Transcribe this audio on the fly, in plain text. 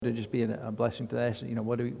to just be a blessing to that.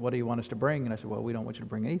 What do you want us to bring? And I said, well, we don't want you to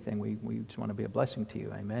bring anything. We just want to be a blessing to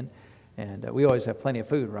you. Amen. And we always have plenty of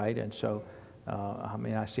food, right? And so,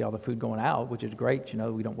 I see all the food going out, which is great.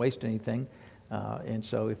 We don't waste anything. And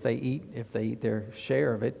so if they eat their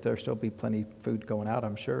share of it, there'll still be plenty of food going out,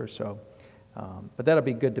 I'm sure. So, but that'll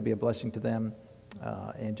be good to be a blessing to them,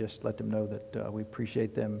 and just let them know that we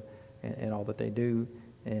appreciate them and all that they do.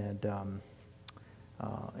 And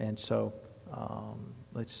so.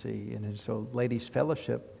 Let's see, and so Ladies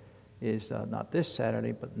Fellowship is not this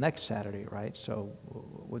Saturday, but next Saturday, right? So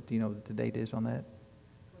what do you know what the date is on that?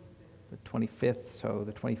 25th. The 25th. So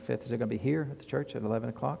the 25th, is it going to be here at the church at 11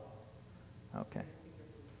 o'clock? Okay.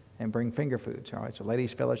 And bring finger foods, all right? So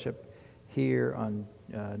Ladies Fellowship here on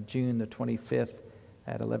June the 25th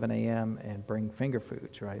at 11 a.m. and bring finger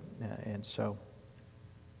foods, right? And so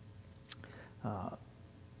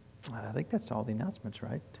I think that's all the announcements,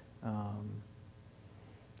 right?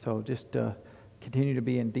 So just continue to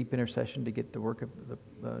be in deep intercession to get the work of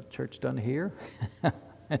the church done here.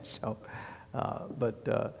 And so,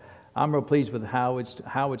 but I'm real pleased with how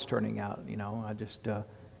it's turning out. I just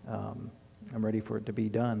I'm ready for it to be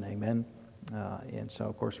done. Amen. And so,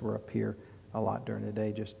 of course, we're up here a lot during the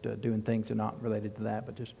day, just doing things that are not related to that,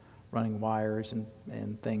 but just running wires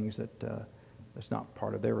and things that's not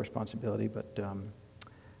part of their responsibility. But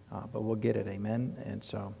we'll get it. Amen. And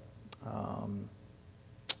so.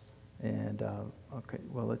 Okay,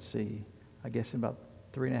 well, let's see. I guess in about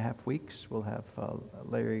 3.5 weeks, we'll have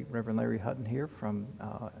Reverend Larry Hutton here from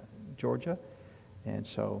Georgia. And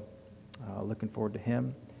so looking forward to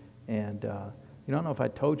him. And I don't know if I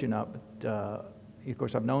told you or not, but of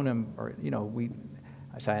course I've known him, or,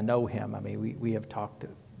 I say I know him. I mean, we have talked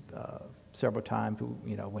several times,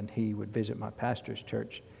 when he would visit my pastor's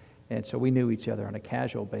church. And so we knew each other on a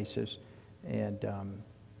casual basis.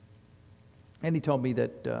 And he told me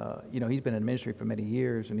that, he's been in ministry for many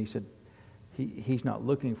years, and he said he's not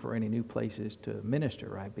looking for any new places to minister,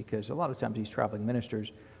 right? Because a lot of times these traveling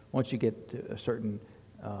ministers, once you get to a certain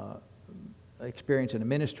experience in a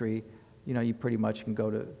ministry, you pretty much can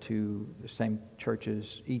go to the same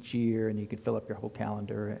churches each year, and you can fill up your whole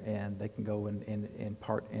calendar, and they can go and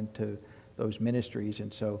part into those ministries.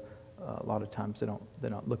 And so a lot of times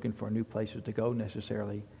they're not looking for new places to go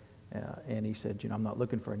necessarily. And he said, I'm not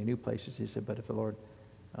looking for any new places. He said, but if the Lord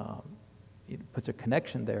puts a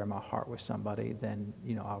connection there in my heart with somebody, then,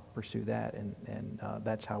 I'll pursue that. And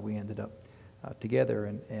that's how we ended up together.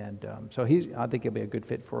 And so I think he'll be a good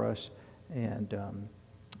fit for us. And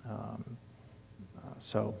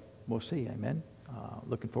so we'll see. Amen.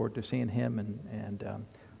 Looking forward to seeing him. And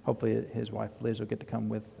hopefully his wife, Liz, will get to come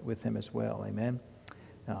with him as well. Amen.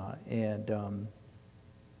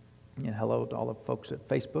 And hello to all the folks at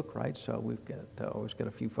Facebook, right? So we've always got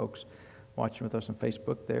a few folks watching with us on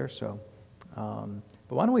Facebook there. So,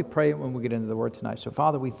 but why don't we pray when we get into the Word tonight? So,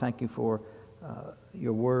 Father, we thank you for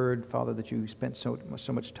your Word, Father, that you spent so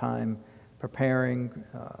much time preparing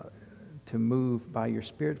to move by your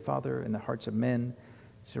Spirit, Father, in the hearts of men,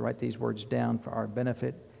 to write these words down for our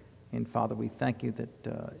benefit. And Father, we thank you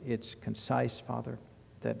that it's concise, Father,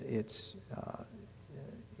 that it's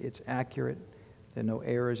accurate. There are no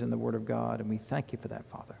errors in the Word of God, and we thank you for that,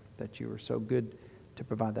 Father, that you are so good to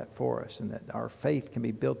provide that for us, and that our faith can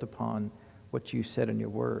be built upon what you said in your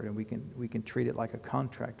Word, and we can treat it like a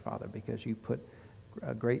contract, Father, because you put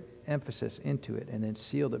a great emphasis into it and then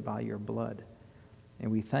sealed it by your blood.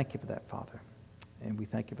 And we thank you for that, Father. And we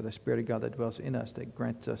thank you for the Spirit of God that dwells in us, that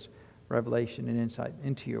grants us revelation and insight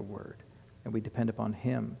into your Word. And we depend upon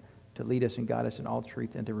him to lead us and guide us in all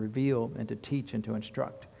truth, and to reveal and to teach and to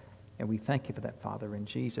instruct. And we thank you for that, Father, in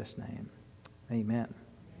Jesus' name. Amen.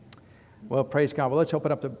 Well, praise God. Well, let's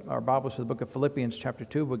open up our Bibles to the book of Philippians chapter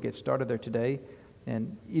 2. We'll get started there today.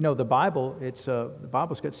 And, the Bible, the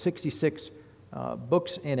Bible's got 66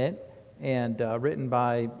 books in it, and written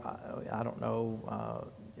by, I don't know,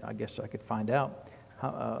 I guess I could find out,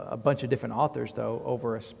 a bunch of different authors, though,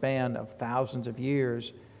 over a span of thousands of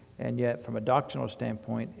years. And yet, from a doctrinal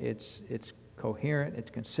standpoint, it's coherent, it's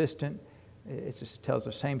consistent. It just tells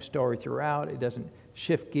the same story throughout. It doesn't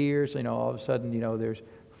shift gears. All of a sudden, there's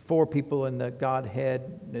 4 people in the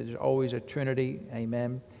Godhead. There's always a Trinity.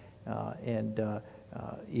 Amen. The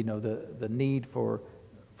need for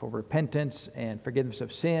repentance and forgiveness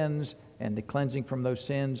of sins and the cleansing from those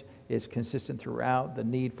sins is consistent throughout. The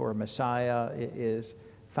need for a Messiah is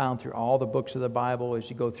found through all the books of the Bible as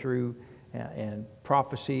you go through, and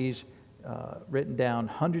prophecies written down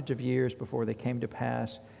hundreds of years before they came to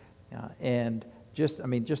pass. And just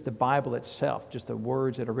the Bible itself, just the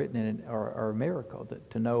words that are written in it are a miracle.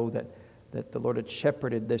 To know that that the Lord had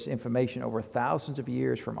shepherded this information over thousands of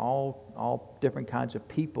years from all different kinds of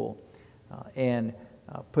people, and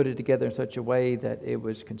put it together in such a way that it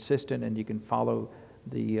was consistent, and you can follow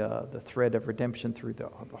the thread of redemption through the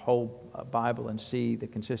whole Bible and see the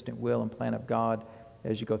consistent will and plan of God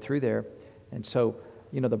as you go through there. And so,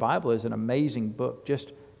 the Bible is an amazing book,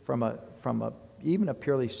 just from even a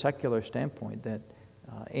purely secular standpoint, that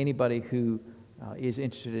anybody who is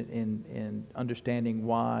interested in understanding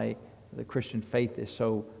why the Christian faith is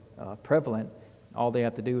so prevalent, all they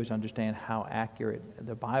have to do is understand how accurate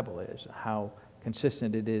the Bible is, how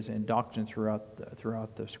consistent it is in doctrine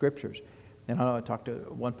throughout the Scriptures. And I know I talked to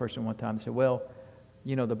one person one time and said, well,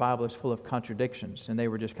 the Bible is full of contradictions, and they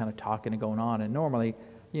were just kind of talking and going on. And normally,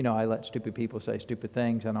 I let stupid people say stupid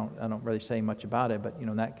things. I don't really say much about it. But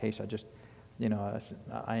in that case, I just,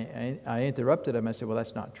 I interrupted him. I said, well,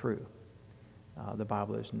 that's not true. The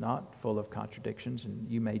Bible is not full of contradictions, and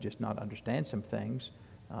you may just not understand some things.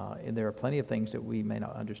 And there are plenty of things that we may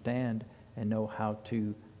not understand and know how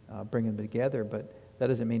to bring them together. But that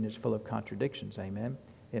doesn't mean it's full of contradictions. Amen.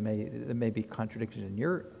 There may be contradictions in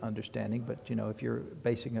your understanding, but if you're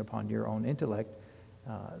basing it upon your own intellect,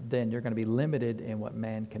 then you're going to be limited in what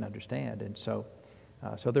man can understand. And so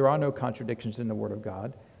there are no contradictions in the Word of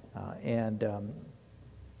God, and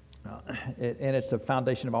it's the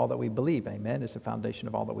foundation of all that we believe. Amen. It's the foundation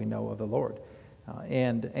of all that we know of the Lord,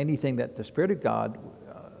 and anything that the Spirit of God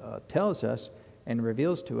tells us and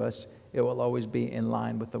reveals to us, it will always be in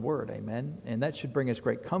line with the Word. Amen. And that should bring us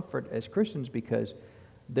great comfort as Christians, because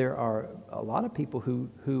there are a lot of people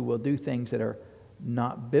who will do things that are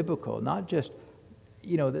not biblical. Not just,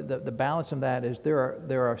 the balance of that is there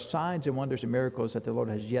are signs and wonders and miracles that the Lord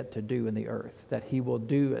has yet to do in the earth, that He will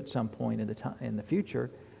do at some point in the future,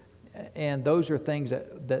 and those are things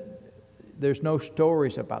that there's no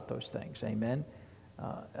stories about those things. Amen.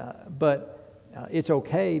 But it's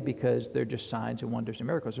okay, because they're just signs and wonders and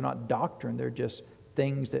miracles. They're not doctrine. They're just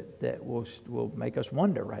things that will make us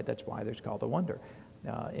wonder. Right? That's why they're called a wonder.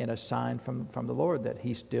 In a sign from the Lord that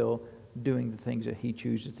He's still doing the things that He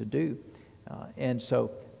chooses to do. And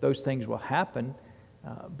so those things will happen,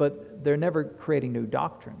 but they're never creating new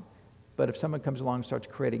doctrine. But if someone comes along and starts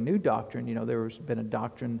creating new doctrine, there's been a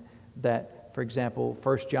doctrine that, for example,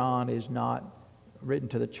 1 John is not written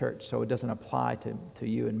to the church, so it doesn't apply to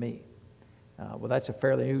you and me. Well, that's a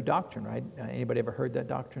fairly new doctrine, right? Anybody ever heard that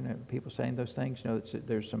doctrine? People saying those things?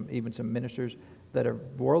 There's even some ministers that are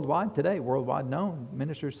worldwide known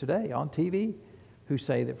ministers today on TV, who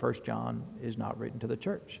say that 1 John is not written to the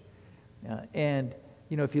church. And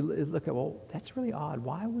if you look at, well, that's really odd.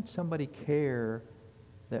 Why would somebody care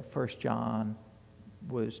that 1 John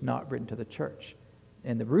was not written to the church?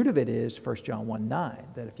 And the root of it is 1 John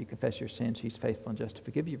 1:9, that if you confess your sins, He's faithful and just to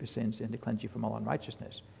forgive you your sins and to cleanse you from all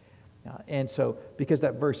unrighteousness. And so, because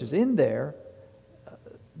that verse is in there,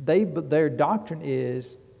 their doctrine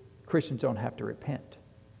is Christians don't have to repent,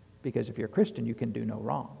 because if you're a Christian, you can do no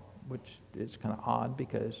wrong, which is kind of odd,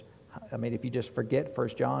 because, if you just forget 1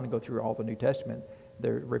 John and go through all the New Testament,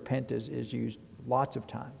 repent is used lots of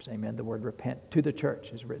times. Amen. The word repent to the church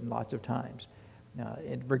is written lots of times,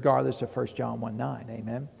 regardless of 1 John 1:9.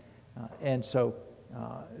 Amen. And so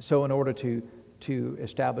in order to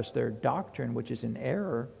establish their doctrine, which is in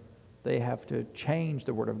error, they have to change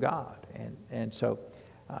the Word of God. And so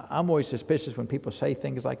I'm always suspicious when people say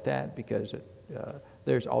things like that, because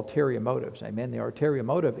there's ulterior motives. Amen. The ulterior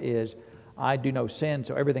motive is, I do no sin,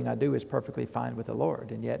 so everything I do is perfectly fine with the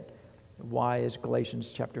Lord. And yet, why is Galatians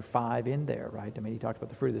chapter 5 in there, right? He talks about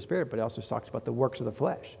the fruit of the Spirit, but he also talks about the works of the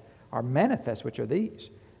flesh are manifest, which are these.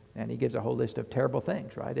 And he gives a whole list of terrible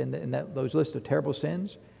things, right? And those lists of terrible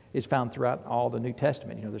sins is found throughout all the New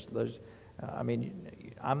Testament.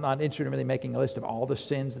 I'm not interested in really making a list of all the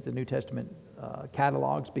sins that the New Testament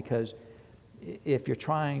catalogs, because if you're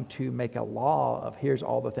trying to make a law of here's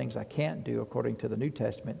all the things I can't do according to the New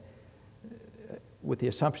Testament, with the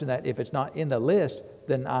assumption that if it's not in the list,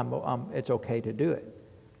 then it's okay to do it.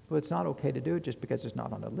 Well, it's not okay to do it just because it's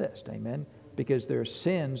not on the list. Amen. Because there are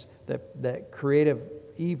sins that creative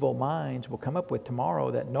evil minds will come up with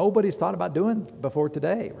tomorrow that nobody's thought about doing before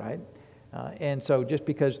today, right? And so just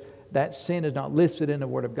because that sin is not listed in the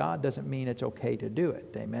Word of God doesn't mean it's okay to do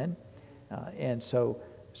it. Amen. And so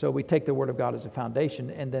we take the Word of God as a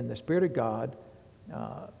foundation, and then the Spirit of God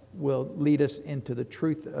will lead us into the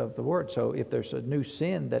truth of the Word. So if there's a new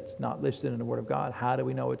sin that's not listed in the Word of God, how do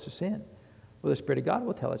we know it's a sin? Well, the Spirit of God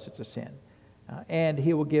will tell us it's a sin. And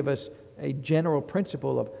He will give us a general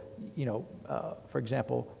principle of, for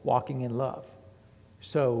example, walking in love.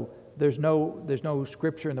 So there's no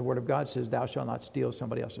scripture in the Word of God says, thou shalt not steal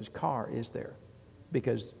somebody else's car, is there?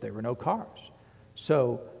 because there were no cars.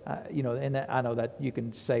 So, and I know that you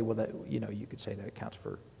can say, well, that, you could say that accounts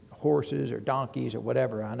for horses or donkeys or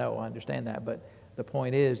whatever. I understand that. But the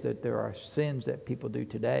point is that there are sins that people do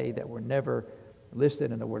today that were never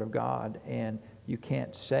listed in the Word of God. And you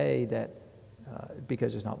can't say that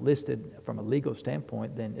because it's not listed from a legal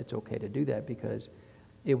standpoint, then it's okay to do that, because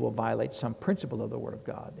it will violate some principle of the Word of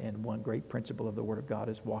God. And one great principle of the Word of God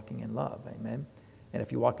is walking in love. Amen. And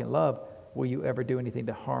if you walk in love, will you ever do anything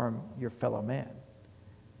to harm your fellow man?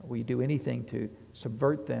 Will you do anything to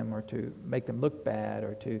subvert them or to make them look bad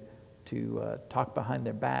or to talk behind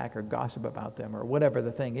their back or gossip about them or whatever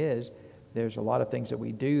the thing is? There's a lot of things that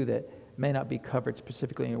we do that may not be covered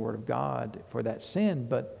specifically in the Word of God for that sin,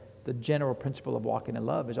 but the general principle of walking in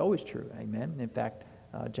love is always true. Amen. In fact,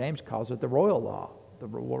 James calls it the royal law, the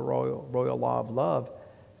royal law of love,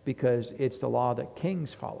 because it's the law that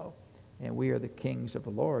kings follow. And we are the kings of the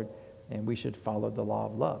Lord, and we should follow the law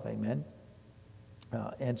of love. Amen.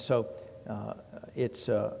 And so it's,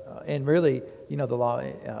 and really, the law,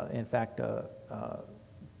 in fact,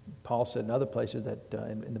 Paul said in other places that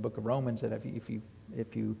in the book of Romans that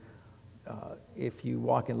if you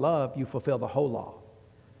walk in love, you fulfill the whole law.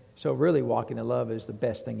 So really, walking in love is the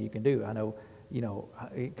best thing you can do. I know,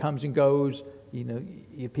 it comes and goes.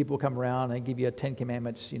 People come around and give you a Ten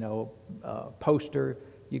Commandments, poster.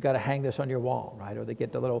 You got to hang this on your wall, right? Or they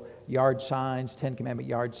get the little yard signs, 10 Commandment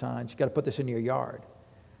yard signs. You got to put this in your yard.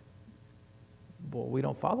 Well, we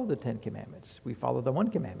don't follow the 10 Commandments. We follow the one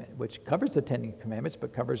commandment, which covers the 10 Commandments,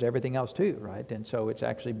 but covers everything else too, right? And so it's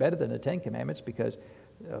actually better than the 10 Commandments, because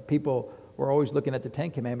people were always looking at the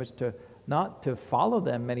 10 Commandments not to follow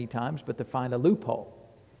them many times, but to find a loophole.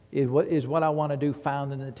 Is what I want to do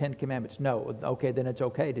found in the 10 Commandments? No. Okay, then it's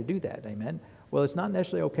okay to do that. Amen. Well, it's not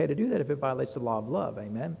necessarily okay to do that if it violates the law of love.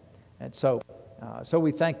 Amen. And so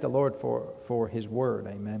we thank the Lord for His Word.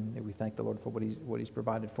 Amen. And we thank the Lord for what He's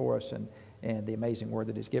provided for us and the amazing Word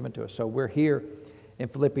that He's given to us. So we're here in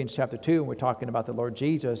Philippians chapter 2, and we're talking about the Lord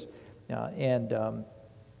Jesus.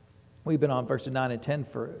 We've been on verses 9 and 10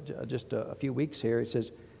 for just a few weeks here. It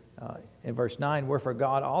says in verse 9, "Wherefore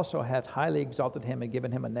God also hath highly exalted Him and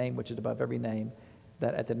given Him a name which is above every name,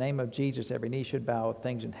 that at the name of Jesus every knee should bow,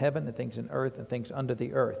 things in heaven and things in earth and things under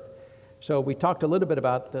the earth." So we talked a little bit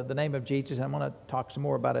about the name of Jesus, and I'm going to talk some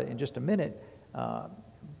more about it in just a minute.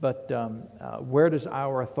 But where does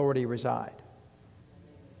our authority reside?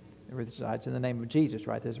 It resides in the name of Jesus,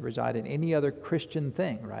 right? Does it reside in any other Christian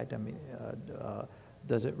thing, right? I mean,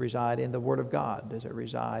 does it reside in the Word of God? Does it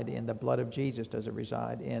reside in the blood of Jesus? Does it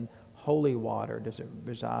reside in holy water? Does it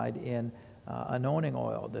reside in anointing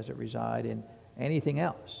oil? Does it reside in anything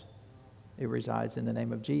else? It resides in the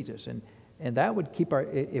name of Jesus. And that would keep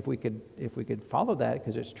if we could follow that,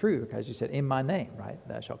 because it's true, because He said, "In my name," right?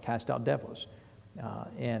 "Thou shalt cast out devils."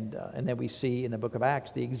 And then we see in the book of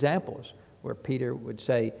Acts the examples where Peter would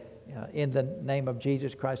say, "In the name of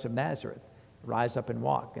Jesus Christ of Nazareth, rise up and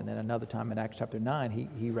walk." And then another time in Acts chapter 9,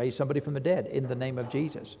 he raised somebody from the dead in the name of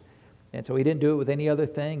Jesus. And so He didn't do it with any other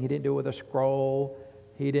thing. He didn't do it with a scroll.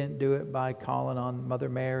 He didn't do it by calling on Mother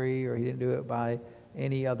Mary, or He didn't do it by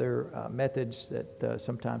any other methods that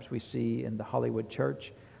sometimes we see in the Hollywood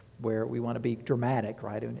church, where we want to be dramatic,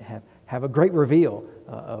 right, and have a great reveal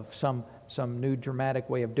of some new dramatic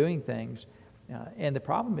way of doing things. And the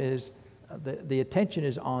problem is the attention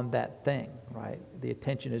is on that thing, right? The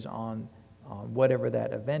attention is on whatever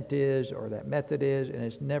that event is or that method is, and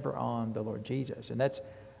it's never on the Lord Jesus. And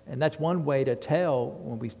that's one way to tell,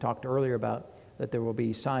 when we talked earlier about that there will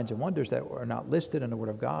be signs and wonders that are not listed in the Word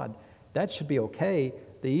of God. That should be okay.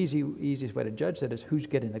 The easiest way to judge that is who's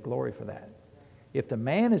getting the glory for that. If the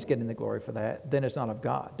man is getting the glory for that, then it's not of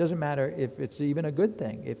God. Doesn't matter if it's even a good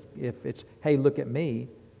thing. If it's, "Hey, look at me,"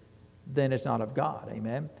 then it's not of God.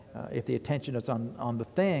 Amen. If the attention is on the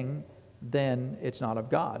thing, then it's not of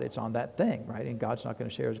God. It's on that thing, right? And God's not going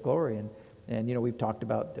to share His glory. And we've talked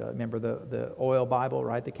about, remember the oil Bible,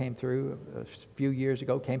 right, that came through a few years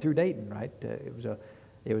ago, came through Dayton, right?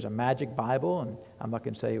 It was a magic Bible, and I'm not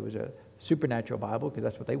going to say it was a supernatural Bible, because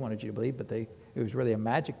that's what they wanted you to believe, but it was really a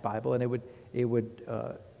magic Bible, and it would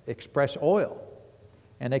express oil,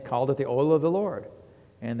 and they called it the oil of the Lord,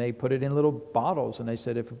 and they put it in little bottles, and they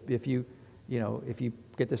said if you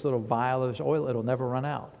get this little vial of this oil, it'll never run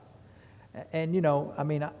out. And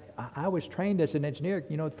I was trained as an engineer.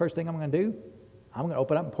 The first thing I'm going to do, I'm going to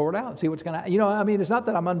open up and pour it out and see what's going to. It's not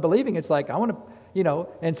that I'm unbelieving. It's like I want to,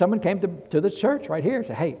 And someone came to the church right here and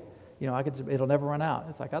said, "Hey, it'll never run out."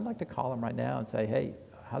 It's like, I'd like to call them right now and say, "Hey,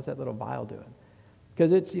 how's that little vial doing?"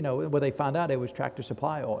 Because it's, where they found out it was Tractor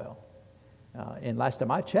Supply oil. And last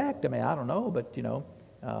time I checked, I don't know, but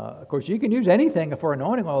Of course, you can use anything for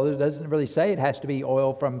anointing oil. It doesn't really say it has to be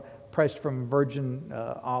oil pressed from virgin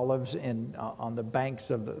olives on the banks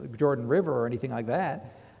of the Jordan River or anything like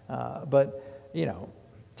that. But,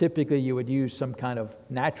 typically you would use some kind of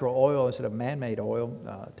natural oil instead of man-made oil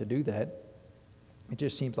to do that. It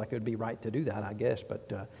just seems like it would be right to do that, I guess.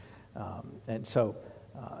 But so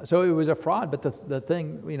it was a fraud. But the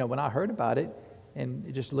thing, when I heard about it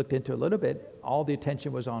and just looked into it a little bit, all the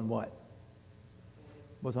attention was on what?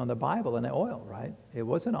 Was on the Bible and the oil, right? It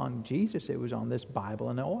wasn't on Jesus. It was on this Bible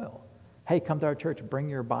and the oil. Hey, come to our church. Bring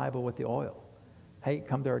your Bible with the oil. Hey,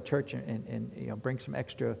 come to our church and bring some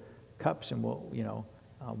extra cups, and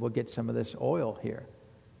we'll get some of this oil here.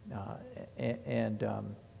 I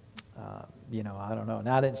don't know. And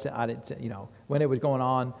I didn't. When it was going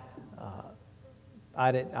on,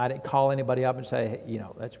 I didn't call anybody up and say, hey,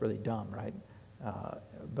 that's really dumb, right?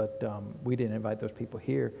 But we didn't invite those people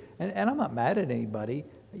here. And I'm not mad at anybody.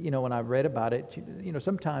 When I read about it,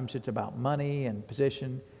 sometimes it's about money and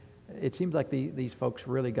position. It seems like these folks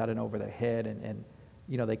really got it over their head, and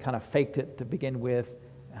they kind of faked it to begin with,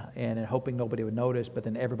 and hoping nobody would notice, but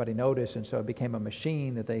then everybody noticed, and so it became a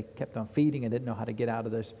machine that they kept on feeding and didn't know how to get out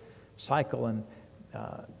of this cycle. And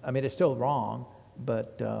it's still wrong,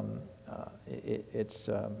 but it's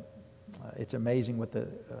amazing what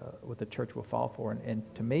the church will fall for. And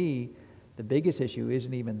to me, the biggest issue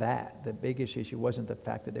isn't even that. The biggest issue wasn't the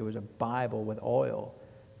fact that there was a Bible with oil.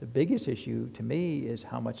 The biggest issue to me is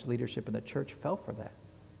how much leadership in the church fell for that.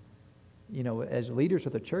 As leaders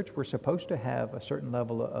of the church, we're supposed to have a certain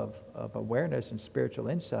level of awareness and spiritual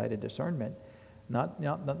insight and discernment, not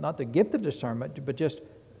the gift of discernment, but just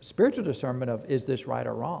spiritual discernment of, is this right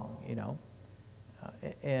or wrong,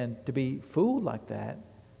 and to be fooled like that,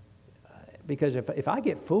 because if I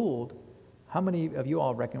get fooled, how many of you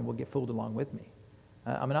all reckon will get fooled along with me?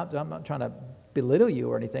 I'm not trying to belittle you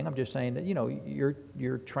or anything. I'm just saying that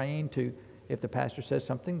you're trained to, if the pastor says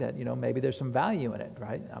something that maybe there's some value in it,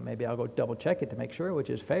 right? Maybe I'll go double check it to make sure, which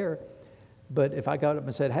is fair. But if I got up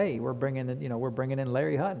and said, "Hey, we're bringing in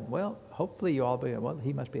Larry Hutton," well, hopefully you all be, well,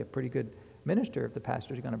 he must be a pretty good minister if the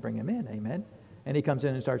pastor's going to bring him in, amen. And he comes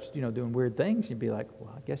in and starts, doing weird things. You'd be like,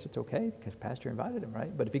 well, I guess it's okay because pastor invited him,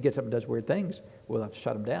 right? But if he gets up and does weird things, we'll have to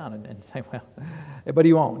shut him down and say, well, but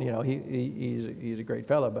he won't. He's a great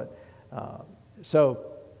fellow. But so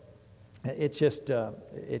it's just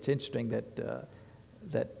it's interesting that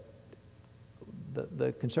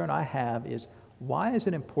the concern I have is, why is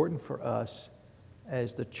it important for us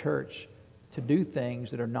as the church to do things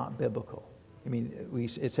that are not biblical?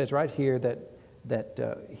 It says right here that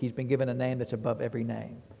he's been given a name that's above every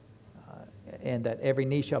name, and that every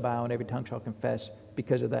knee shall bow and every tongue shall confess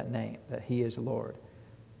because of that name, that he is Lord.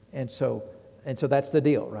 And so that's the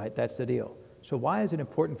deal, right? That's the deal. So why is it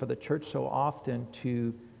important for the church so often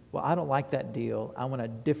to, well, I don't like that deal. I want a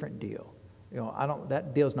different deal.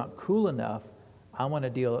 That deal's not cool enough. I want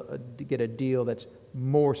to get a deal that's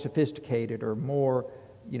more sophisticated or more,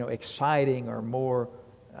 exciting or more.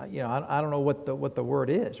 I don't know what the word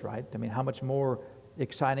is, right? How much more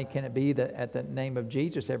exciting can it be that at the name of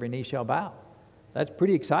Jesus every knee shall bow? That's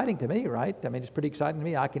pretty exciting to me, right? It's pretty exciting to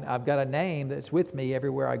me. I've got a name that's with me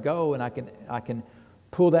everywhere I go, and I can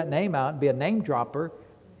pull that name out and be a name dropper,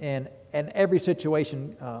 and every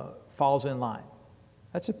situation falls in line.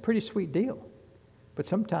 That's a pretty sweet deal. But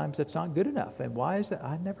sometimes that's not good enough. And why is that?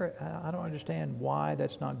 I don't understand why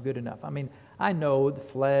that's not good enough. I know the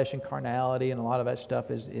flesh and carnality and a lot of that stuff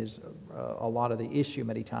is a lot of the issue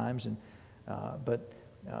many times. But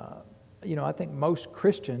I think most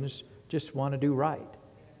Christians just want to do right.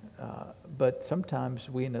 But sometimes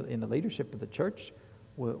we in the leadership of the church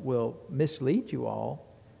will mislead you all.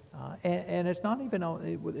 And it's not even,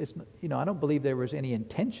 I don't believe there was any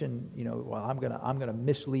intention, well, I'm gonna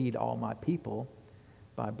mislead all my people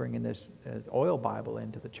by bringing this oil Bible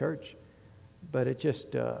into the church. But it just,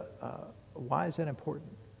 why is that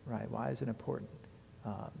important, right? Why is it important?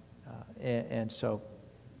 And so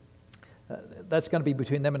that's going to be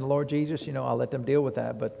between them and the Lord Jesus. I'll let them deal with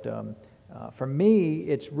that. But for me,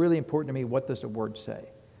 it's really important to me, what does the Word say?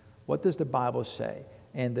 What does the Bible say?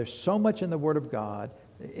 And there's so much in the Word of God.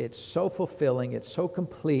 It's so fulfilling. It's so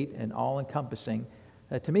complete and all-encompassing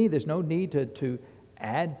that to me, there's no need to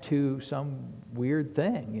add to some weird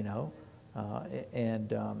thing,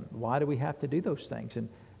 and why do we have to do those things?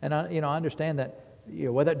 And I understand that,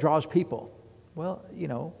 well, that draws people. Well,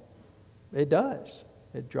 it does.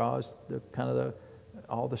 It draws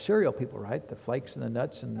all the cereal people, right? The flakes and the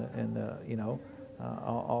nuts and the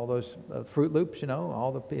all those Fruit Loops,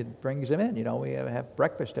 it brings them in. We have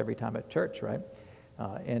breakfast every time at church, right?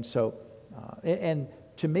 And so, and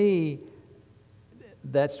to me,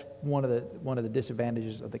 that's one of the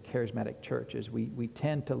disadvantages of the charismatic church is we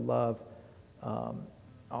tend to love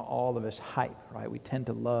all of us hype, right? We tend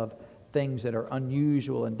to love things that are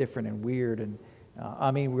unusual and different and weird. And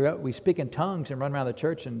we speak in tongues and run around the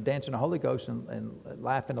church and dance in the Holy Ghost and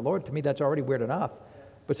laugh in the Lord. To me, that's already weird enough.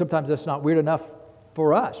 But sometimes that's not weird enough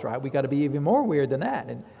for us, right? We got to be even more weird than that.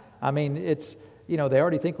 And I mean, it's, they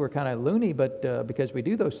already think we're kind of loony, but because we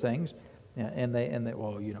do those things, and they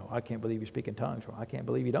well, I can't believe you speak in tongues. Well, I can't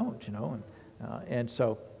believe you don't, and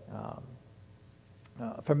so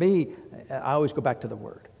for me, I always go back to the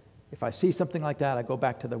Word. If I see something like that, I go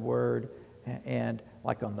back to the Word, and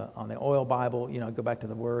like on the oil Bible, I go back to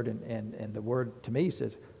the Word, and the Word to me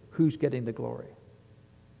says, who's getting the glory?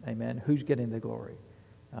 Amen. Who's getting the glory?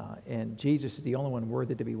 And Jesus is the only one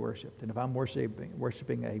worthy to be worshipped. And if I'm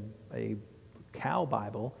worshiping a cow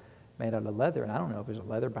Bible made out of leather, and I don't know if it was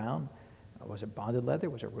leather bound, was it bonded leather?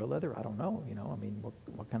 Was it real leather? I don't know.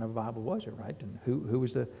 What kind of Bible was it, right? And who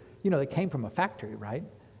was the? It came from a factory, right?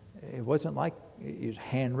 It wasn't like it was a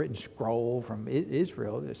handwritten scroll from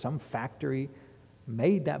Israel. Some factory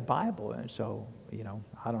made that Bible, and so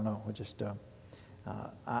I don't know. It just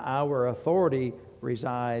our authority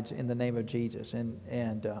resides in the name of Jesus,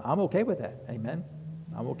 and I'm okay with that. Amen.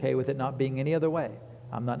 I'm okay with it not being any other way.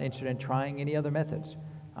 I'm not interested in trying any other methods.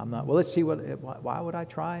 I'm not. Well, let's see why would I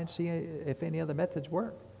try and see if any other methods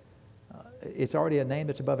work? It's already a name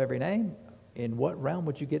that's above every name. In what realm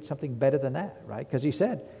would you get something better than that, right? Because he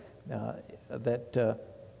said that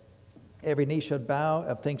every knee should bow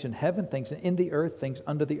of things in heaven, things in the earth, things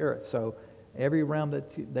under the earth. So every realm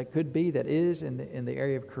that could be, that is in the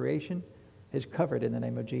area of creation, is covered in the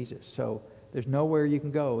name of Jesus. So there's nowhere you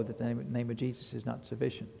can go that the name of Jesus is not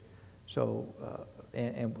sufficient. So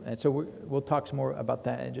and so we'll talk some more about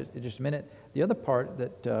that in just a minute. The other part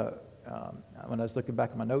that when I was looking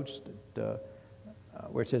back at my notes,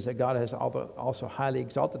 where it says that God has also highly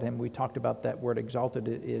exalted him, we talked about that word exalted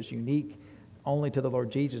is unique only to the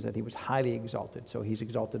Lord Jesus, that he was highly exalted. So he's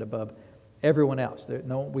exalted above everyone else.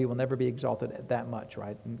 We will never be exalted that much,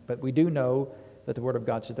 right? But we do know that the Word of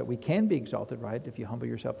God says that we can be exalted, right? If you humble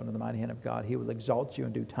yourself under the mighty hand of God, he will exalt you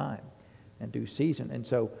in due time and due season. And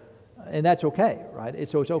so, and that's okay, right?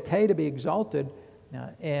 So it's okay to be exalted.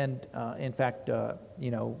 And in fact,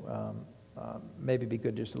 maybe it'd be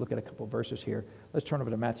good just to look at a couple of verses here. Let's turn over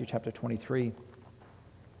to Matthew chapter 23.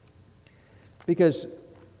 Because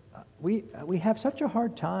we have such a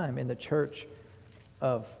hard time in the church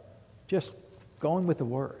of just going with the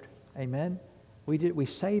Word. Amen? We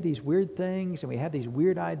say these weird things, and we have these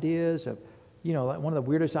weird ideas of, like one of the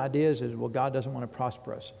weirdest ideas is, well, God doesn't want to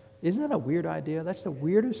prosper us. Isn't that a weird idea? That's the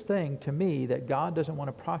weirdest thing to me, that God doesn't want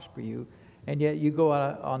to prosper you. And yet you go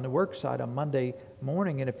out on the work site on Monday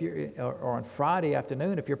morning, and if you're, or on Friday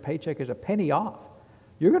afternoon, if your paycheck is a penny off,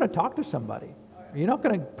 you're going to talk to somebody. You're not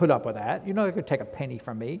going to put up with that. You're not going to take a penny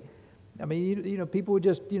from me. I mean, people would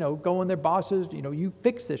just, go in their bosses, you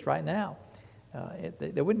fix this right now.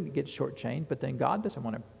 They wouldn't get shortchanged, but then God doesn't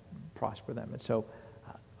want to prosper them. And so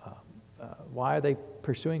why are they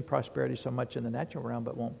pursuing prosperity so much in the natural realm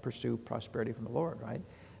but won't pursue prosperity from the Lord, right?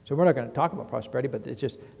 So we're not going to talk about prosperity, but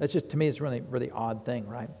that's just to me, it's really, really odd thing,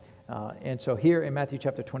 right? And so here in Matthew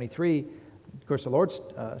chapter 23, of course, the Lord's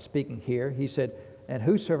speaking here. He said, and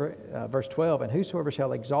whosoever, verse 12, and whosoever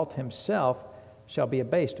shall exalt himself shall be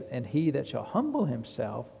abased, and he that shall humble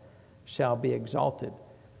himself shall be exalted.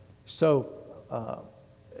 So,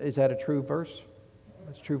 is that a true verse?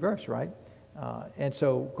 It's a true verse, right? And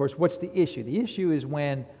so, of course, what's the issue? The issue is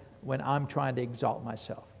when I'm trying to exalt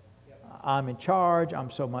myself. I'm in charge.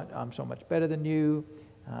 I'm so much better than you,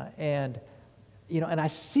 and I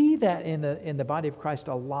see that in the body of Christ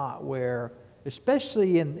a lot, where,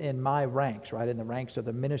 especially in my ranks, right, in the ranks of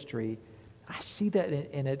the ministry, I see that,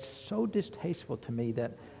 and it's so distasteful to me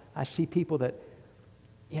that I see people that,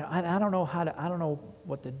 I don't know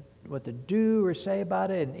what to do or say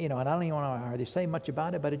about it, and and I don't even want to hardly say much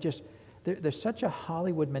about it, but it just there's such a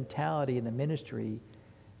Hollywood mentality in the ministry,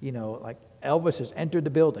 like Elvis has entered the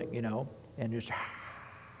building, and just,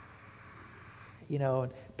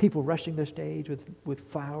 and people rushing the stage with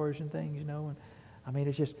flowers and things, and I mean,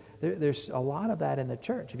 it's just, there's a lot of that in the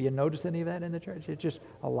church. Have you noticed any of that in the church? It's just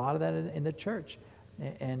a lot of that in the church.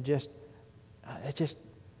 And just, it's just,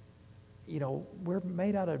 we're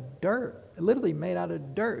made out of dirt, literally made out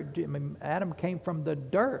of dirt. I mean, Adam came from the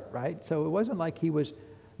dirt, right? So it wasn't like he was,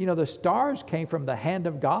 the stars came from the hand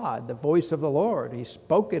of God, the voice of the Lord. He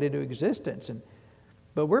spoke it into existence.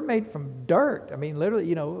 But we're made from dirt. I mean,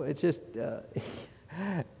 literally, it's just...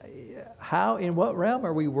 in what realm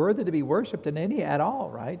are we worthy to be worshipped in any at all,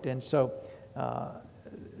 right? And so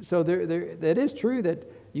So that is true that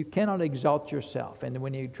you cannot exalt yourself. And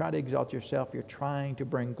when you try to exalt yourself, you're trying to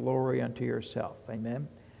bring glory unto yourself. Amen?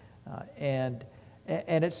 And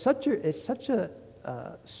it's such a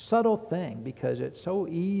subtle thing, because it's so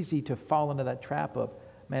easy to fall into that trap of,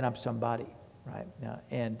 man, I'm somebody, right?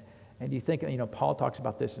 And you think, Paul talks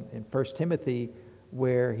about this in 1 Timothy,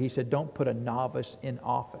 where he said, don't put a novice in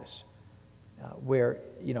office. Where,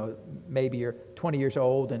 maybe you're 20 years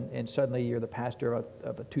old and suddenly you're the pastor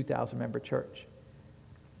of a 2,000 member church.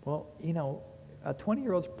 Well, a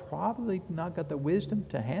 20-year-old's probably not got the wisdom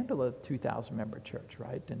to handle a 2,000 member church,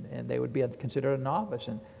 right? And they would be considered a novice.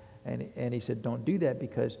 And he said, don't do that,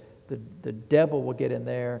 because the devil will get in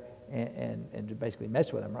there and basically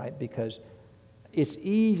mess with them, right? Because it's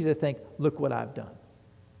easy to think, look what I've done.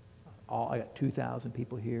 I got 2,000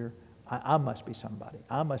 people here. I must be somebody.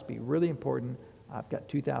 I must be really important. I've got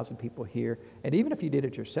 2,000 people here. And even if you did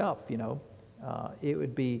it yourself,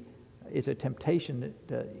 it's a temptation,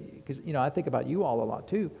 because, I think about you all a lot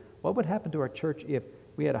too. What would happen to our church if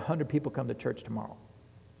we had 100 people come to church tomorrow?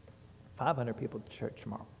 500 people to church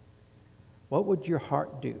tomorrow? What would your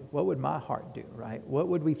heart do? What would my heart do, right? What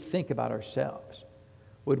would we think about ourselves?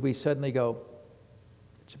 Would we suddenly go,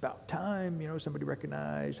 it's about time, somebody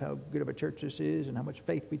recognize how good of a church this is and how much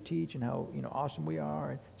faith we teach and how, awesome we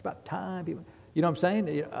are. And it's about time. People, you know what I'm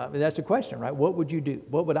saying? That's the question, right? What would you do?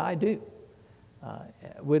 What would I do?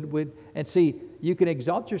 And see, you can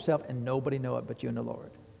exalt yourself and nobody know it but you and the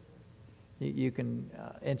Lord. You can,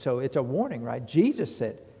 and so it's a warning, right? Jesus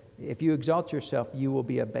said, if you exalt yourself, you will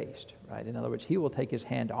be abased, right? In other words, he will take his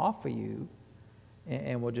hand off of you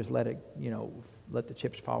and will just let it, let the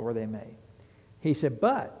chips fall where they may. He said,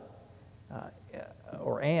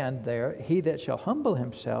 he that shall humble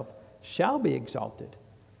himself shall be exalted.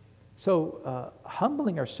 So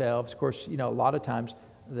humbling ourselves, of course, a lot of times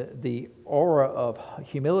the aura of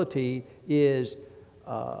humility is,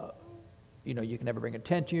 you can never bring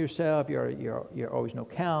attention to yourself. You're always no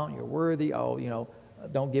count. You're worthy.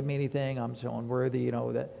 Don't give me anything. I'm so unworthy.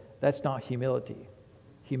 That's not humility.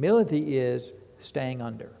 Humility is staying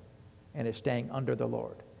under, and it's staying under the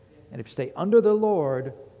Lord. And if you stay under the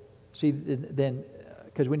Lord, see, then,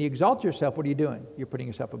 because when you exalt yourself, what are you doing? You're putting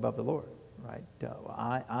yourself above the Lord, right?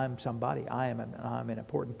 I'm somebody. I'm an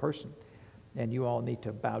important person. And you all need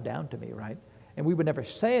to bow down to me, right? And we would never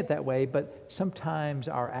say it that way, but sometimes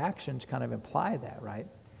our actions kind of imply that, right?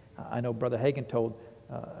 I know Brother Hagin told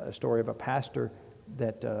a story of a pastor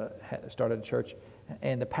that started a church,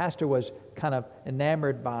 and the pastor was kind of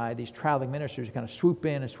enamored by these traveling ministers who kind of swoop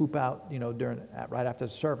in and swoop out, right after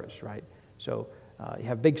the service, right? So you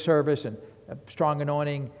have big service and a strong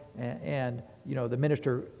anointing, and the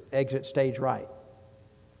minister exits stage right.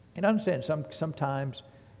 And I understand sometimes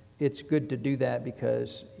it's good to do that,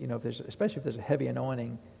 because especially if there's a heavy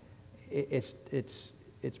anointing, it's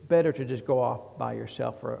better to just go off by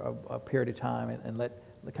yourself for a period of time and let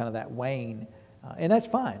kind of that wane. And that's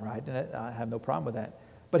fine, right? And I have no problem with that.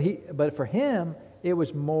 But for him, it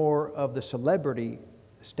was more of the celebrity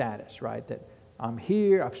status, right? That I'm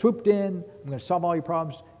here, I've swooped in, I'm going to solve all your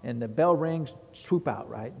problems, and the bell rings, swoop out,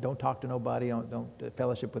 right? Don't talk to nobody, don't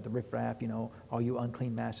fellowship with the riffraff, all you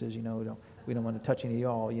unclean masses, we don't want to touch any of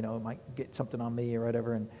y'all, it might get something on me or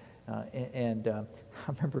whatever. And I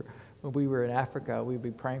remember when we were in Africa, we'd be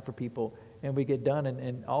praying for people, and we get done,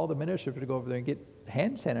 and all the ministers would go over there and get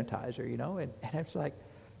hand sanitizer, and it's like,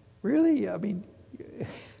 really? I mean,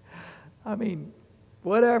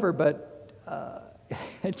 whatever, but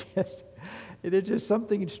there's just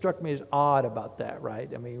something that struck me as odd about that, right?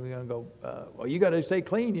 I mean, we're going to go, well, you got to stay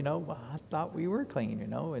clean, Well, I thought we were clean,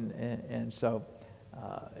 and so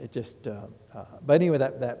it just, but anyway,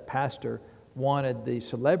 that pastor wanted the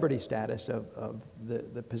celebrity status of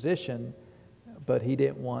the position, but he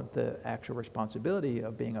didn't want the actual responsibility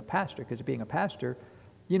of being a pastor, because being a pastor,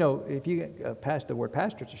 if you get the word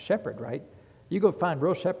pastor, it's a shepherd, right? You go find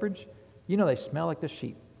real shepherds, they smell like the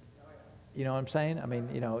sheep. You know what I'm saying? I mean,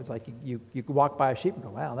 it's like you could walk by a sheep and go,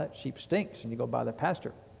 wow, that sheep stinks. And you go by the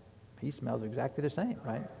pastor, he smells exactly the same,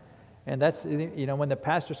 right? And that's, when the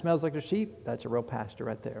pastor smells like a sheep, that's a real pastor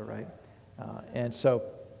right there, right? And so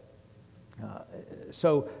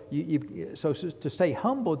to stay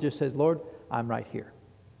humble just says, Lord, I'm right here.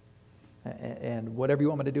 And whatever you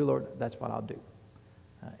want me to do, Lord, that's what I'll do.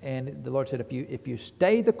 And the Lord said, if you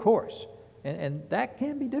stay the course, and that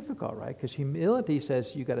can be difficult, right? Because humility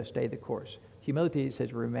says you got to stay the course. Humility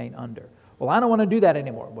says remain under. Well, I don't want to do that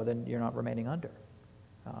anymore. Well, then you're not remaining under.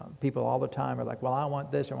 People all the time are like, well, I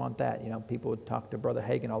want this or I want that. People would talk to Brother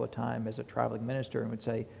Hagin all the time as a traveling minister and would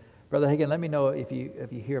say, Brother Hagin, let me know if you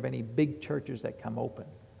hear of any big churches that come open.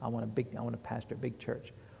 I want to pastor a big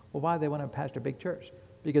church. Well, why do they want to pastor a big church?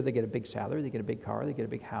 Because they get a big salary, they get a big car, they get a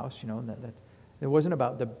big house, and it wasn't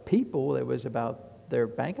about the people, it was about their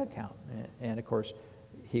bank account. And of course,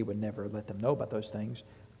 he would never let them know about those things.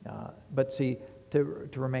 But see, to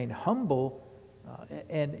remain humble,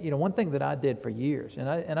 and one thing that I did for years,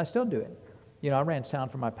 and I still do it. I ran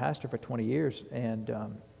sound for my pastor for 20 years,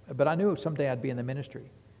 but I knew someday I'd be in the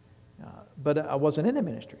ministry. But I wasn't in the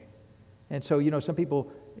ministry. And so, some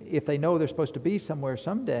people, if they know they're supposed to be somewhere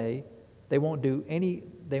someday, they won't do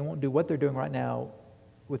what they're doing right now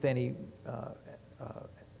with any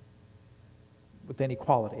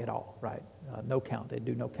quality at all, right? No count. They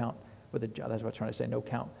do no count with the job. That's what I'm trying to say. No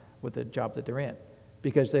count with the job that they're in,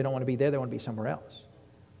 because they don't want to be there. They want to be somewhere else.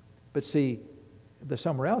 But see, the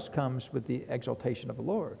somewhere else comes with the exaltation of the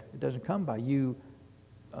Lord. It doesn't come by you,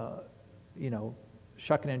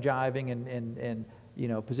 shucking and jiving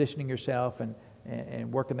and positioning yourself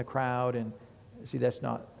and working the crowd. And see, that's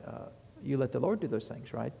not. You let the Lord do those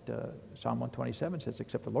things, right? Psalm 127 says,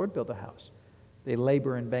 "Except the Lord build a house, they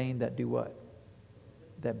labor in vain that do what?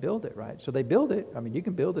 That build it," right? So they build it. I mean, you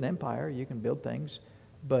can build an empire, you can build things,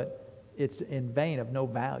 but it's in vain, of no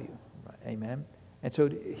value. Right? Amen. And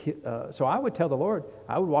so I would tell the Lord,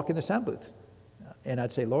 I would walk in the sound booth, and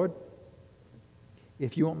I'd say, "Lord,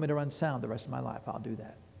 if you want me to run sound the rest of my life, I'll do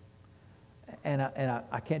that." And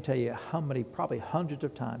I can't tell you how many, probably hundreds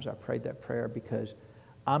of times I prayed that prayer, because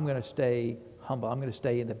I'm going to stay humble. I'm going to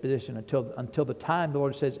stay in the position until the time the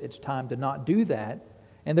Lord says it's time to not do that.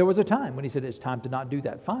 And there was a time when he said it's time to not do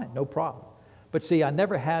that. Fine, no problem. But see, I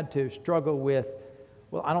never had to struggle with,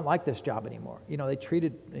 well, I don't like this job anymore. They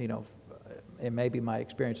treated, and maybe my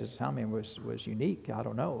experience as a soundman was unique. I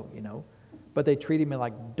don't know, but they treated me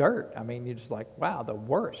like dirt. I mean, you're just like, wow, the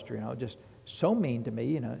worst, just so mean to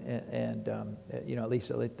me, and at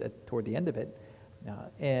least toward the end of it.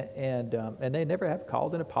 And they never have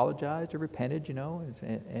called and apologized or repented,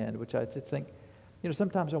 and which I just think,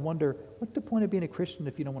 sometimes I wonder, what's the point of being a Christian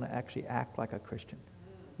if you don't want to actually act like a Christian?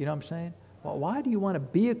 You know what I'm saying? Well, why do you want to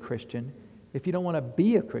be a Christian if you don't want to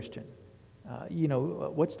be a Christian?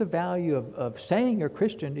 What's the value of saying you're a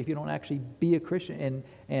Christian if you don't actually be a Christian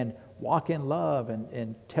and walk in love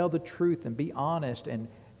and tell the truth and be honest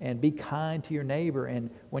and be kind to your neighbor,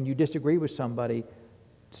 and when you disagree with somebody,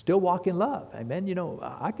 still walk in love. Amen.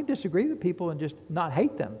 I can disagree with people and just not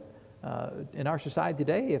hate them. In our society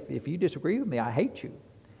today, if you disagree with me, I hate you,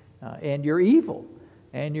 and you're evil,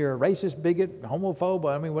 and you're a racist, bigot, homophobe.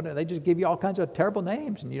 I mean, they just give you all kinds of terrible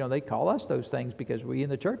names, and they call us those things because we in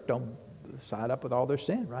the church don't side up with all their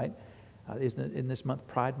sin, right? Isn't it in this month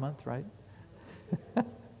Pride Month, right?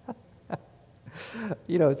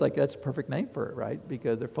 It's like that's a perfect name for it, right?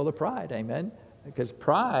 Because they're full of pride. Amen. Because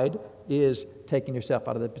pride is taking yourself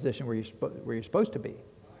out of the position where you're supposed to be,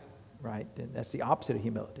 right? And that's the opposite of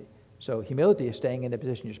humility. So humility is staying in the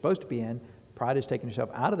position you're supposed to be in. Pride is taking yourself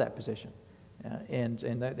out of that position, and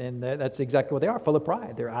that's exactly what they are, full of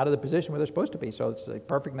pride. They're out of the position where they're supposed to be. So it's a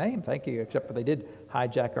perfect name, thank you. Except for they did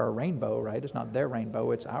hijack our rainbow, right? It's not their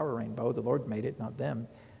rainbow; it's our rainbow. The Lord made it, not them.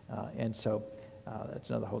 And so that's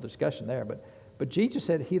another whole discussion there. But Jesus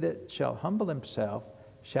said, "He that shall humble himself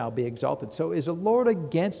shall be exalted." So is the Lord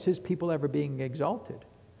against his people ever being exalted?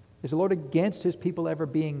 Is the Lord against his people ever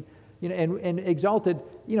being, and exalted,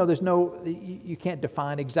 there's no, you can't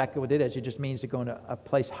define exactly what it is. It just means to go into a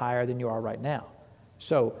place higher than you are right now.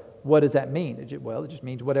 So what does that mean? It just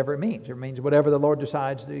means whatever it means. It means whatever the Lord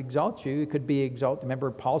decides to exalt you. It could be exalted. Remember,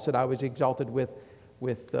 Paul said, "I was exalted with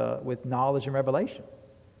knowledge and revelation."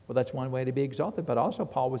 Well, that's one way to be exalted. But also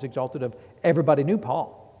Paul was exalted of everybody knew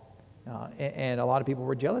Paul. And a lot of people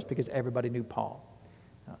were jealous because everybody knew Paul.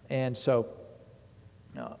 And so,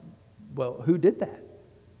 who did that?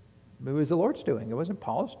 It was the Lord's doing. It wasn't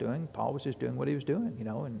Paul's doing. Paul was just doing what he was doing,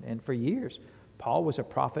 and for years, Paul was a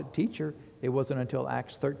prophet teacher. It wasn't until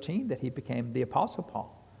Acts 13 that he became the Apostle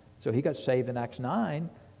Paul. So he got saved in Acts 9.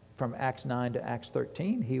 From Acts 9 to Acts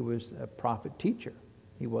 13, he was a prophet teacher.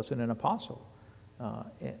 He wasn't an apostle.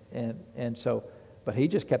 And so, but he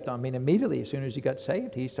just kept on. I mean, immediately, as soon as he got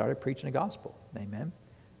saved, he started preaching the gospel. Amen.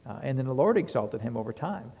 And then the Lord exalted him over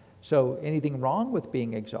time. So anything wrong with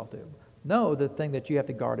being exalted? No, the thing that you have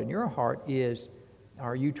to guard in your heart is,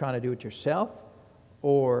 are you trying to do it yourself,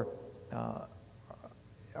 or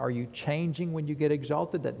are you changing when you get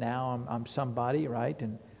exalted, that now I'm somebody, right?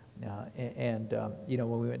 And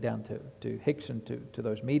when we went down to Hickson to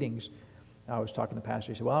those meetings, I was talking to the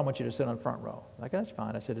pastor. He said, "Well, I want you to sit on the front row." Like, that's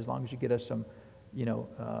fine. I said, as long as you get us some,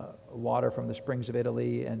 water from the springs of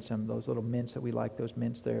Italy and some of those little mints that we like, those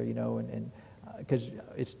mints there, and because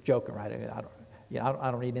it's joking, right?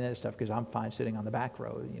 I don't need any of that stuff because I'm fine sitting on the back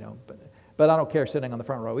row, But But I don't care sitting on the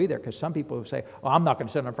front row either, because some people who say, "Oh, I'm not going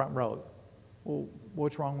to sit on the front row." Well,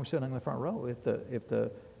 what's wrong with sitting on the front row? If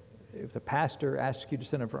the pastor asks you to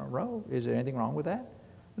sit in the front row, is there anything wrong with that?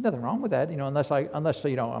 There's nothing wrong with that, unless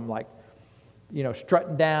I'm like,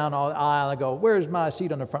 strutting down all the aisle and go, "Where's my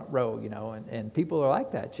seat on the front row?" And people are like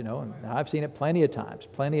that, and I've seen it plenty of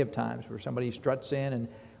times where somebody struts in and,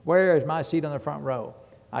 "Where is my seat on the front row?"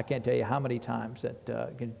 I can't tell you how many times that,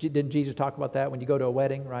 didn't Jesus talk about that when you go to a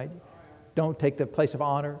wedding, right? Don't take the place of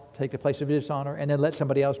honor, take the place of dishonor, and then let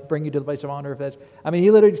somebody else bring you to the place of honor. He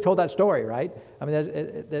literally told that story, right?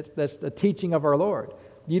 That's the teaching of our Lord.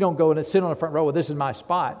 You don't go and sit on the front row, "Well, this is my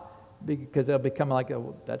spot," because they'll become like,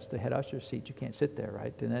 "Oh, that's the head usher's seat. You can't sit there,"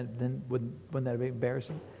 right? Then wouldn't that be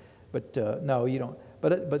embarrassing? But no, you don't.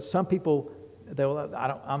 But some people,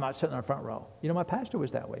 I'm not sitting on the front row. My pastor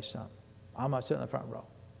was that way, son. I'm not sitting on the front row.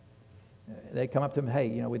 They come up to him,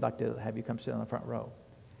 "Hey, we'd like to have you come sit on the front row."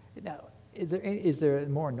 Now, is there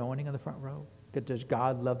more anointing on the front row? Does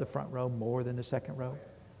God love the front row more than the second row?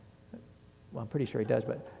 Well, I'm pretty sure He does.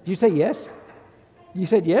 But do you say yes? You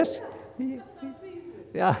said yes?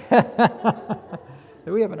 Yeah.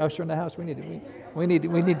 Do we have an usher in the house? We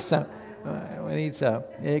need some.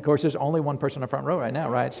 Of course, there's only one person in the front row right now,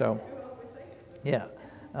 right? So, yeah.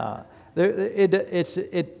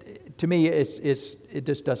 To me, it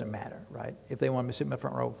just doesn't matter, right? If they want me to sit in the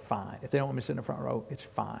front row, fine. If they don't want me to sit in the front row, it's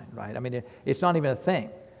fine, right? It's not even a thing.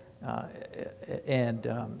 And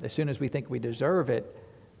as soon as we think we deserve it,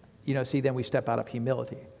 then we step out of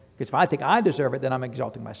humility. Because if I think I deserve it, then I'm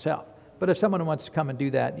exalting myself. But if someone wants to come and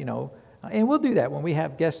do that, and we'll do that when we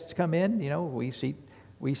have guests come in,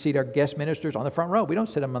 we seat our guest ministers on the front row. We don't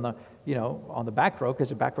sit them on the back row, because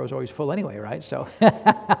the back row is always full anyway, right? So,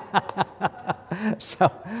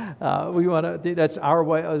 we want to. That's our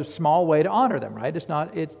way, a small way to honor them, right?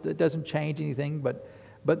 It doesn't change anything,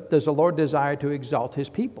 but does the Lord desire to exalt His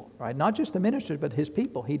people, right? Not just the ministers, but His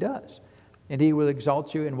people. He does, and He will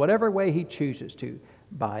exalt you in whatever way He chooses to,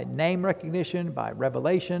 by name recognition, by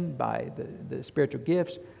revelation, by the spiritual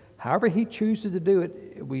gifts. However He chooses to do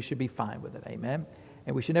it, we should be fine with it. Amen.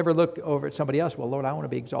 And we should never look over at somebody else. "Well, Lord, I want to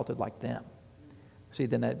be exalted like them." See,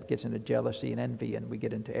 then that gets into jealousy and envy, and we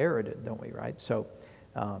get into error, don't we, right? So,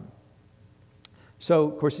 of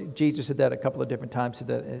course, Jesus said that a couple of different times. Said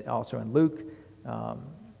that also in Luke. A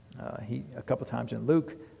couple of times in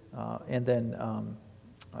Luke. And then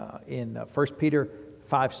in 1 Peter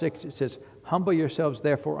 5:6, it says, "Humble yourselves,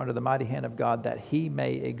 therefore, under the mighty hand of God, that He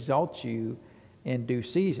may exalt you in due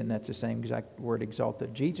season." That's the same exact word "exalt"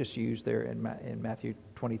 that Jesus used there in Matthew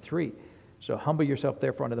 23. So humble yourself,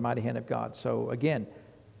 therefore, under the mighty hand of God. So again,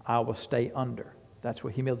 I will stay under. That's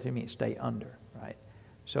what humility means, stay under, right?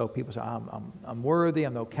 So people say, I'm worthy,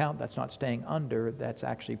 I'm no count. That's not staying under. That's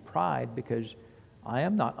actually pride, because I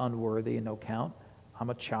am not unworthy and no count. I'm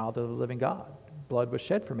a child of the living God. Blood was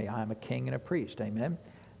shed for me. I am a king and a priest. Amen.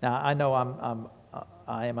 Now, I know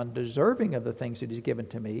I am undeserving of the things that He's given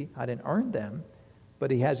to me. I didn't earn them, but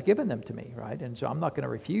He has given them to me, right? And so I'm not going to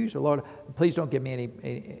refuse. Lord, please don't give me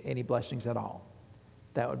any blessings at all.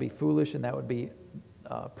 That would be foolish, and that would be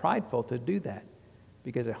prideful to do that.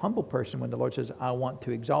 Because a humble person, when the Lord says, "I want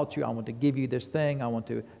to exalt you, I want to give you this thing, I want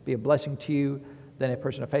to be a blessing to you," then a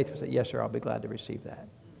person of faith will say, "Yes, sir, I'll be glad to receive that."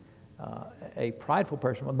 A prideful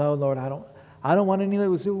person will, "No, Lord, I don't want any of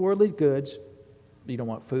those worldly goods." You don't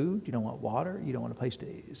want food, you don't want water, you don't want a place to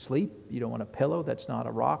sleep, you don't want a pillow that's not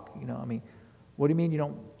a rock. What do you mean you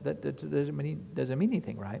don't? That doesn't mean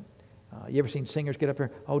anything, right? You ever seen singers get up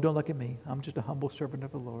here? "Oh, don't look at me. I'm just a humble servant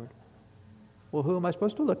of the Lord." Well, who am I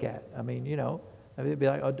supposed to look at? It'd be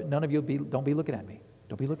like, "Oh, none of you don't be looking at me.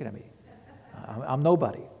 Don't be looking at me. I'm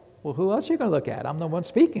nobody." Well, who else are you going to look at? I'm the one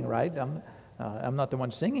speaking, right? I'm not the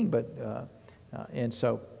one singing, but and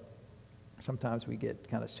so sometimes we get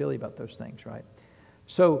kind of silly about those things, right?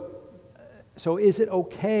 So is it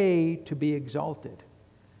okay to be exalted?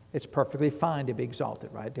 It's perfectly fine to be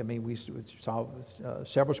exalted, right? We saw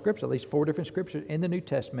several scriptures, at least 4 different scriptures in the New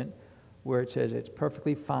Testament, where it says it's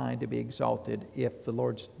perfectly fine to be exalted if the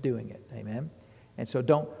Lord's doing it. Amen. And so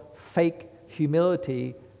don't fake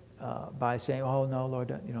humility by saying, "Oh no,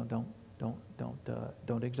 Lord,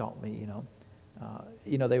 don't exalt me."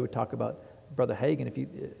 They would talk about Brother Hagin. If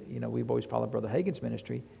we've always followed Brother Hagin's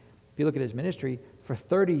ministry. If you look at his ministry, for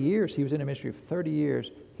 30 years, he was in a ministry for 30 years.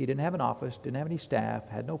 He didn't have an office, didn't have any staff,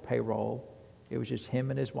 had no payroll. It was just him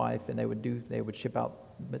and his wife, and they would ship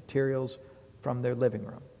out materials from their living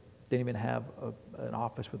room. Didn't even have an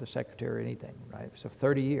office with a secretary or anything, right? So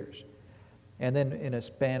 30 years. And then in a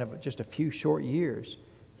span of just a few short years,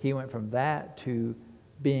 he went from that to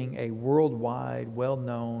being a worldwide,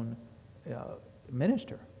 well-known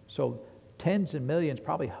minister. So tens of millions,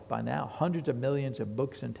 probably by now, hundreds of millions of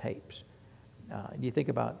books and tapes. And you think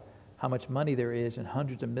about how much money there is in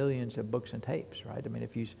hundreds of millions of books and tapes, right? I mean,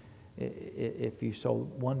 if you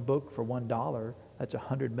sold one book for $1, that's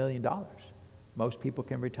 $100 million. Most people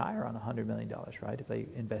can retire on $100 million, right? If they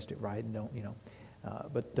invest it right and don't,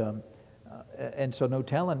 and so no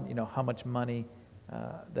telling, how much money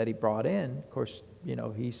that he brought in. Of course,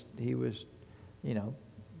 he was,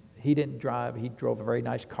 he didn't drive. He drove a very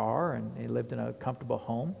nice car and he lived in a comfortable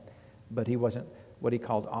home, but he wasn't what he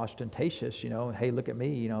called ostentatious. Hey, look at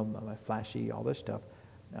me. My flashy, all this stuff.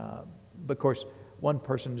 But of course, one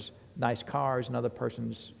person's nice cars, another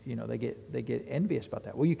person's, they get envious about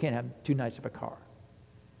that. Well, you can't have too nice of a car.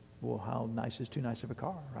 Well, how nice is too nice of a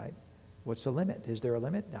car, right? What's the limit? Is there a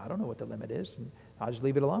limit? I don't know what the limit is, and I'll just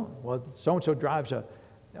leave it alone. Well, so-and-so drives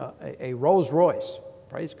a Rolls Royce.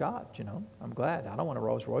 Praise God, I'm glad. I don't want a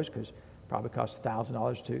Rolls Royce because it probably costs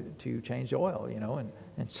 $1,000 to change the oil,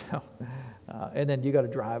 and so, and then you got to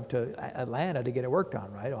drive to Atlanta to get it worked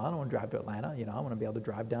on, right? Well, I don't want to drive to Atlanta, I want to be able to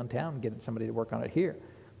drive downtown and get somebody to work on it here.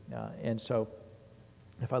 And so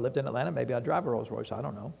if I lived in Atlanta, maybe I'd drive a Rolls Royce, I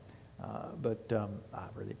don't know. But I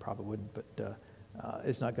really probably wouldn't, but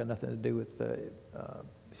it's not got nothing to do with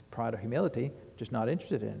pride or humility, just not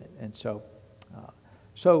interested in it. And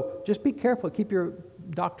so just be careful. Keep your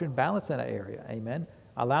doctrine balanced in that area. Amen.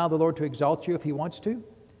 Allow the Lord to exalt you if He wants to.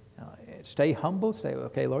 Stay humble. Say,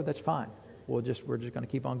 okay, Lord, that's fine. We're just going to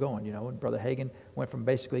keep on going. And Brother Hagin went from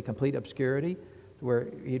basically complete obscurity to where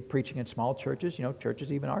he'd preaching in small churches.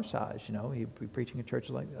 Churches even our size. He'd be preaching in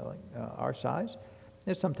churches like our size.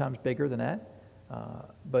 It's sometimes bigger than that.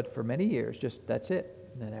 But for many years, just that's it.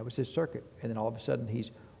 And that was his circuit. And then all of a sudden,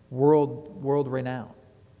 he's world renowned.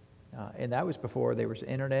 And that was before there was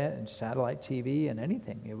internet and satellite TV and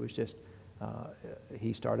anything. It was just,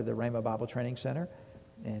 he started the Rhema Bible Training Center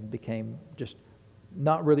and became just,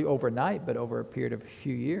 not really overnight, but over a period of a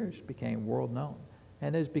few years, became world known.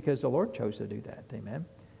 And it's because the Lord chose to do that. Amen.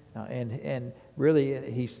 And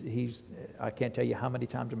really, he's I can't tell you how many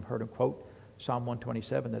times I've heard him quote Psalm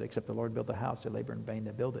 127, that except the Lord build the house, they labor in vain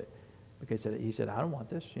that build it. Because he said, I don't want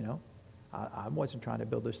this, I wasn't trying to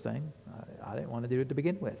build this thing. I didn't want to do it to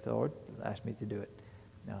begin with. The Lord asked me to do it.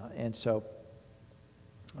 And so,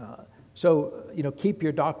 keep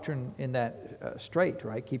your doctrine in that straight,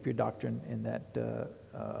 right? Keep your doctrine in that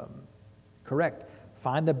correct.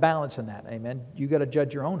 Find the balance in that, amen? You got to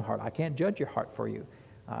judge your own heart. I can't judge your heart for you.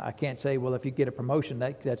 I can't say, well, if you get a promotion,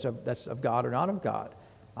 that's of God or not of God.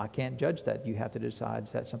 I can't judge that. You have to decide,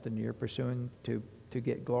 is that something you're pursuing to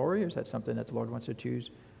get glory, or is that something that the Lord wants to choose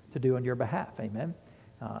to do on your behalf? Amen.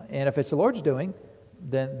 And if it's the Lord's doing,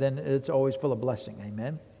 then it's always full of blessing.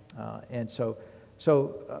 Amen. And so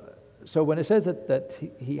when it says that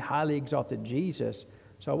he highly exalted Jesus,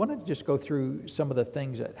 so I wanted to just go through some of the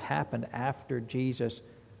things that happened after Jesus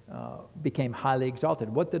became highly exalted.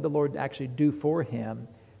 What did the Lord actually do for him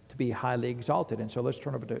to be highly exalted? And so let's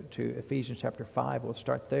turn over to Ephesians chapter 5. We'll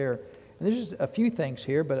start there. And there's just a few things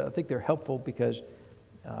here, but I think they're helpful because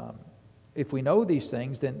if we know these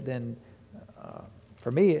things, then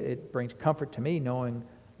for me, it brings comfort to me knowing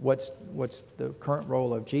what's the current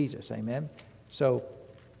role of Jesus. Amen. So,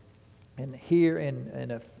 and here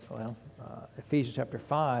in Ephesians chapter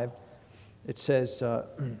 5, it says, of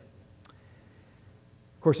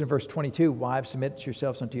course, in verse 22, wives, submit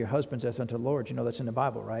yourselves unto your husbands as unto the Lord. That's in the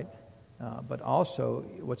Bible, right? But also,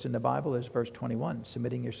 what's in the Bible is verse 21,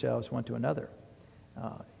 submitting yourselves one to another.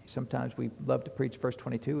 Sometimes we love to preach verse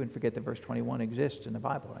 22 and forget that verse 21 exists in the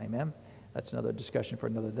Bible. Amen? That's another discussion for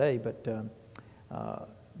another day. But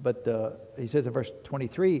he says in verse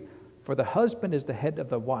 23, for the husband is the head of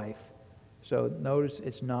the wife. So notice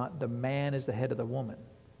it's not the man is the head of the woman.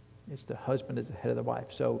 It's the husband is the head of the wife.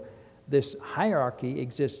 So this hierarchy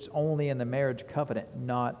exists only in the marriage covenant,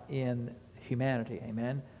 not in humanity.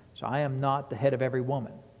 Amen? So I am not the head of every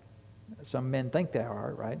woman. Some men think they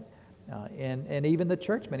are, right? And even the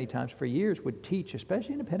church many times for years would teach,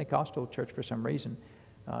 especially in the Pentecostal church for some reason,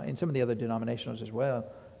 in some of the other denominations as well,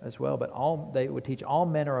 but they would teach all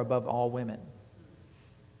men are above all women.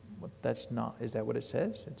 Well, that's not, is that what it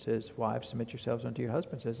says? It says, wives, submit yourselves unto your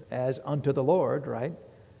husbands, as unto the Lord, right?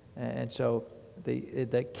 And so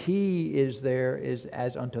the key is there is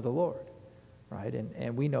as unto the Lord, right?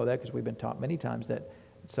 And we know that because we've been taught many times that,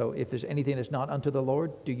 so if there's anything that's not unto the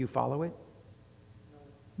Lord, do you follow it?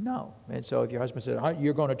 No. And so if your husband says,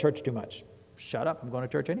 you're going to church too much, shut up, I'm going to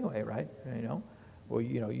church anyway, right? Well,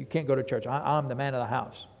 you can't go to church. I'm the man of the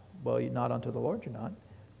house. Well, you're not unto the Lord, you're not.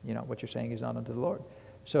 What you're saying is not unto the Lord.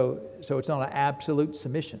 So it's not an absolute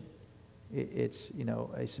submission. It's,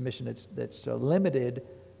 a submission that's limited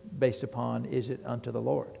based upon, is it unto the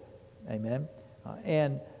Lord? Amen.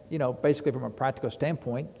 And basically from a practical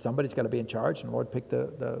standpoint, somebody's got to be in charge, and the Lord picked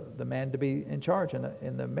the man to be in charge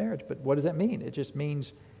in the marriage. But what does that mean? It just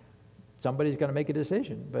means somebody's got to make a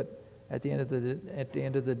decision. But at the end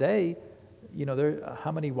of the day,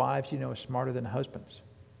 how many wives are smarter than husbands?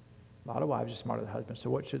 A lot of wives are smarter than husbands.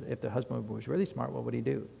 So if the husband was really smart, what would he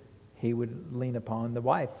do? He would lean upon the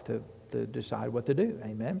wife to decide what to do.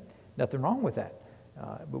 Amen. Nothing wrong with that.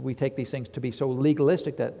 But we take these things to be so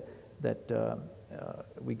legalistic that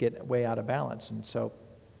we get way out of balance. And so,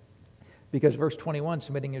 because verse 21,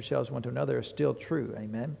 submitting yourselves one to another, is still true.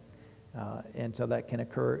 Amen. And so that can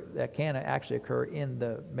actually occur in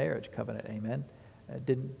the marriage covenant. Amen.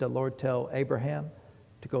 Didn't the Lord tell Abraham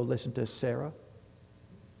to go listen to Sarah?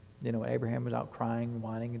 Abraham was out crying,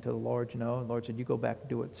 whining to the Lord, and the Lord said, you go back and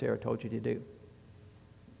do what Sarah told you to do.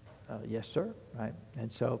 Yes, sir. Right.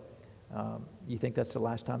 And so, you think that's the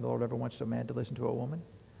last time the Lord ever wants a man to listen to a woman?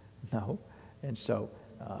 No. And so,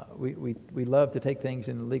 we love to take things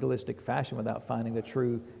in a legalistic fashion without finding the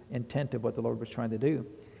true intent of what the Lord was trying to do.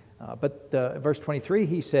 But verse 23,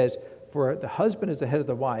 he says, for the husband is the head of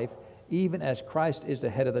the wife, even as Christ is the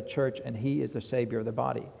head of the church, and he is the Savior of the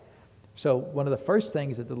body. So one of the first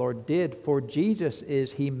things that the Lord did for Jesus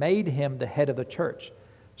is he made him the head of the church.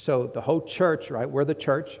 So the whole church, right, we're the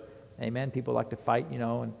church. Amen. People like to fight,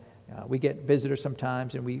 and we get visitors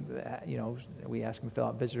sometimes, and we ask them to fill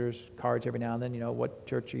out visitors cards every now and then, what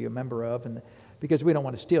church are you a member of? And because we don't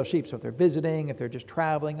want to steal sheep. So if they're visiting, if they're just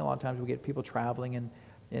traveling, a lot of times we get people traveling and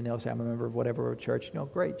they'll say, I'm a member of whatever church.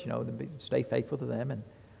 Great, stay faithful to them. And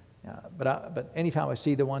but anytime I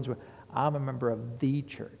see the ones where I'm a member of the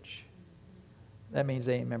church, that means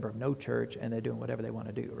they ain't a member of no church, and they're doing whatever they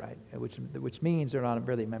want to do, right? Which means they're not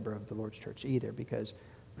really a member of the Lord's church either, because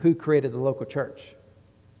who created the local church?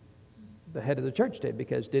 The head of the church did,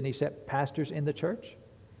 because didn't he set pastors in the church?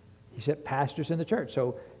 He set pastors in the church.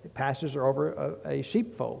 So pastors are over a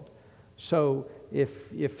sheepfold. So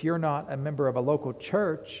if you're not a member of a local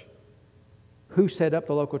church, who set up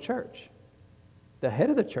the local church? The head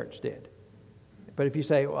of the church did. But if you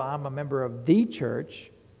say, well, I'm a member of the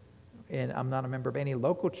church, and I'm not a member of any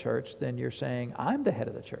local church, then you're saying I'm the head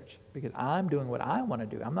of the church because I'm doing what I want to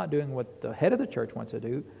do. I'm not doing what the head of the church wants to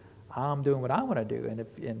do. I'm doing what I want to do. And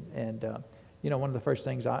one of the first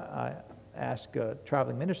things I ask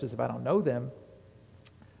traveling ministers, if I don't know them,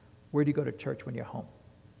 where do you go to church when you're home?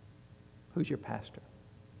 Who's your pastor?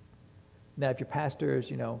 Now, if your pastor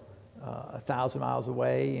is 1,000 miles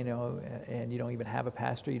away, and you don't even have a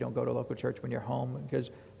pastor, you don't go to a local church when you're home because,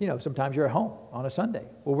 sometimes you're at home on a Sunday.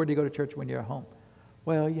 Well, where do you go to church when you're at home?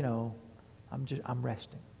 Well, I'm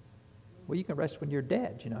resting. Well, you can rest when you're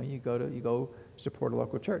dead. You go support a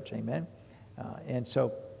local church. Amen.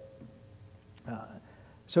 So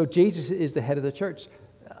Jesus is the head of the church,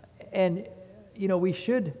 and we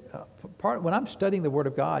should when I'm studying the Word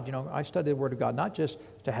of God, I study the Word of God not just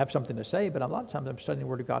to have something to say, but a lot of times I'm studying the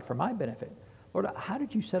Word of God for my benefit. Lord, how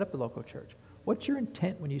did you set up the local church? What's your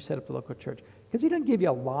intent when you set up the local church? Because he doesn't give you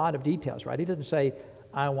a lot of details, right? He doesn't say,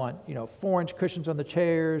 I want 4-inch cushions on the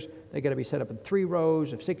chairs. They got to be set up in 3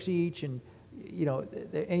 rows of 6 each, and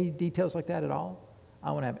any details like that at all.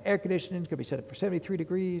 I want to have air conditioning. It's going to be set up for 73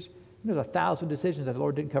 degrees. There's 1,000 decisions that the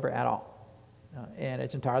Lord didn't cover at all. And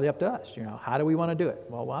it's entirely up to us. How do we want to do it?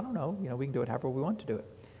 Well, I don't know. We can do it however we want to do it.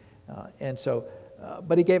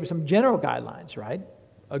 But he gave us some general guidelines, right?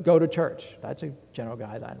 Go to church. That's a general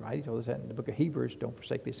guideline, right? He told us that in the book of Hebrews, don't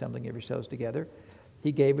forsake the assembling of yourselves together.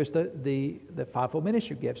 He gave us the fivefold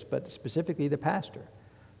ministry gifts, but specifically the pastor.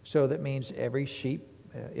 So that means every sheep,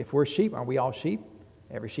 if we're sheep, aren't we all sheep?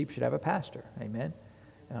 Every sheep should have a pastor. Amen.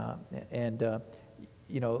 I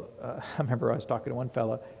remember I was talking to one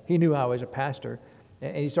fellow. He knew I was a pastor,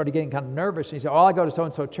 and he started getting kind of nervous. And he said, I go to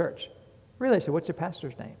so-and-so church. Really? I said, what's your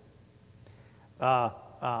pastor's name?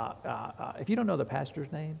 If you don't know the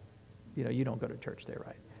pastor's name, you don't go to church there,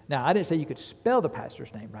 right? Now, I didn't say you could spell the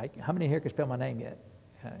pastor's name, right? How many here can spell my name yet?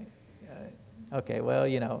 Okay, well,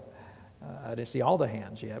 I didn't see all the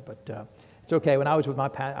hands yet, but it's okay. When I was with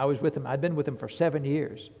I was with him. I'd been with him for 7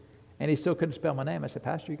 years, and he still couldn't spell my name. I said,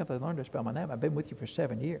 Pastor, you got to learn to spell my name. I've been with you for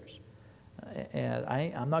 7 years, and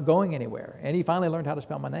I'm not going anywhere. And he finally learned how to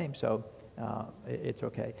spell my name, so it's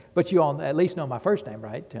okay. But you all at least know my first name,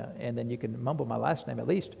 right? And then you can mumble my last name at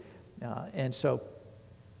least. But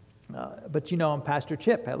I'm Pastor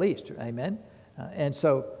Chip at least, amen.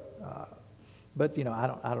 But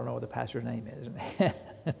I don't know what the pastor's name is.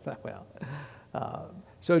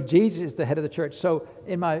 So Jesus is the head of the church. So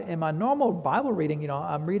in my normal Bible reading,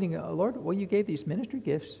 I'm reading, Lord, well, you gave these ministry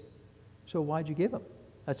gifts, so why'd you give them?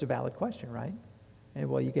 That's a valid question, right? And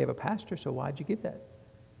well, you gave a pastor, so why'd you give that?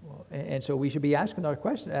 Well, and so we should be asking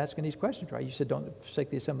these questions, right? You said, don't forsake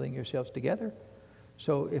the assembling yourselves together.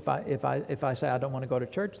 So if I say I don't want to go to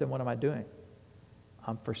church, then what am I doing?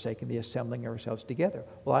 I'm forsaking the assembling ourselves together.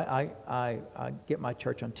 Well, I get my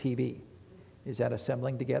church on TV. Is that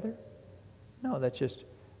assembling together? No, that's just,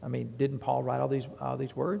 didn't Paul write all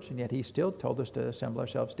these words? And yet he still told us to assemble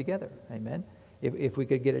ourselves together. Amen. If we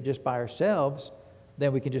could get it just by ourselves,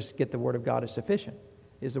 then we can just get the Word of God as sufficient.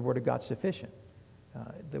 Is the Word of God sufficient?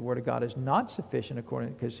 The Word of God is not sufficient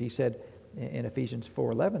because he said in Ephesians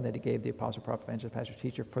 4:11 that he gave the apostle, prophet, evangelist, pastor,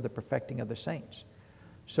 teacher for the perfecting of the saints.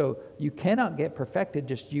 So you cannot get perfected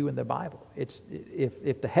just you and the Bible. It's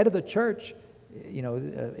if the head of the church,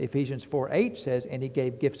 Ephesians 4:8 says, and he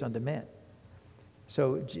gave gifts unto men.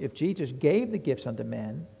 So if Jesus gave the gifts unto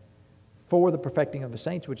men for the perfecting of the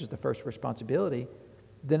saints, which is the first responsibility,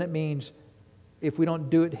 then it means if we don't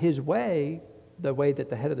do it his way, the way that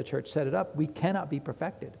the head of the church set it up, we cannot be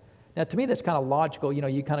perfected. Now, to me, that's kind of logical.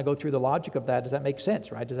 You kind of go through the logic of that. Does that make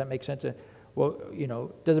sense, right? Does that make sense?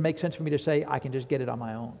 Does it make sense for me to say I can just get it on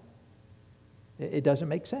my own? It doesn't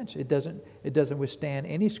make sense. It doesn't withstand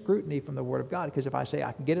any scrutiny from the Word of God, because if I say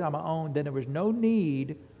I can get it on my own, then there was no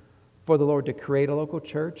need for the Lord to create a local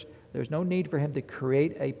church. There's no need for him to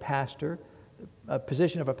create a pastor, a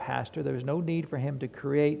position of a pastor. There was no need for him to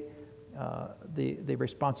create the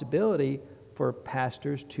responsibility for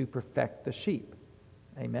pastors to perfect the sheep.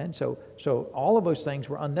 Amen. So all of those things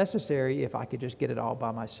were unnecessary if I could just get it all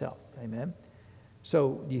by myself. Amen.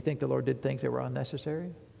 So do you think the Lord did things that were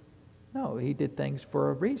unnecessary? No, he did things for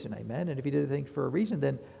a reason. Amen. And if he did things for a reason,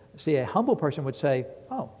 then see, a humble person would say,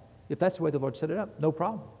 oh, if that's the way the Lord set it up, no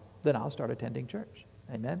problem. Then I'll start attending church.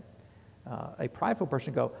 Amen. A prideful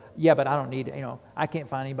person go, yeah, but I don't need, I can't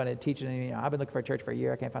find anybody that teaches me. I've been looking for a church for a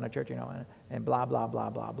year. I can't find a church, and blah, blah, blah,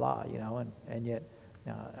 blah, blah, and yet,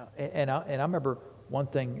 and I remember one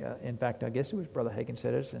thing, in fact, I guess it was Brother Hagin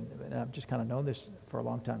said this, and I've just kind of known this for a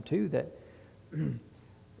long time too, that,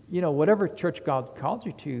 whatever church God called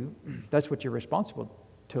you to, that's what you're responsible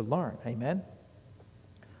to learn. Amen.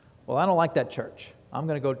 Well, I don't like that church. I'm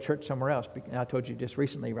going to go to church somewhere else. And I told you just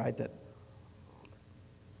recently, right, that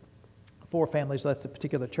 4 families left the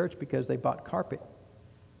particular church because they bought carpet,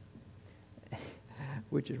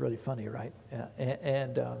 which is really funny, right?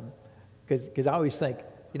 And because I always think,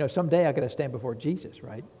 someday I got to stand before Jesus,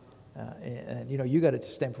 right? And you got to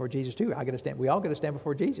stand before Jesus too. We all got to stand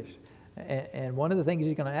before Jesus. And one of the things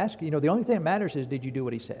he's going to ask you, the only thing that matters is, did you do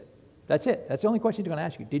what he said? That's it. That's the only question he's going to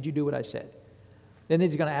ask you. Did you do what I said? Then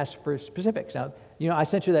he's going to ask for specifics. Now, I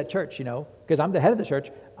sent you to that church, because I'm the head of the church.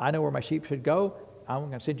 I know where my sheep should go. I'm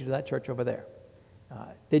going to send you to that church over there.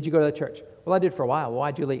 Did you go to that church? Well, I did for a while. Well,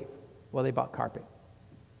 why'd you leave? Well, they bought carpet.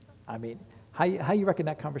 How you reckon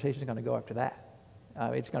that conversation is going to go after that?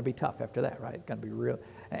 It's going to be tough after that, right? It's going to be real.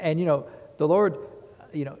 And, the Lord,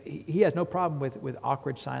 he has no problem with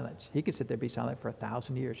awkward silence. He could sit there and be silent for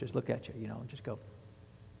 1,000 years, just look at you, and just go.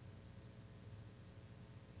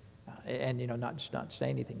 And not say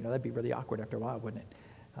anything. That'd be really awkward after a while, wouldn't it?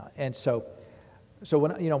 And so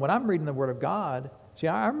when I'm reading the Word of God, see,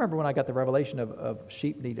 I remember when I got the revelation of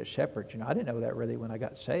sheep need a shepherd. I didn't know that really when I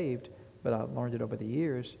got saved, but I learned it over the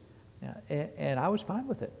years, and I was fine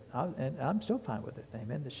with it. And I'm still fine with it.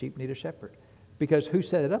 Amen. The sheep need a shepherd, because who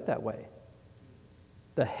set it up that way?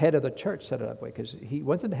 The head of the church set it up that way, because he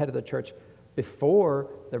wasn't the head of the church before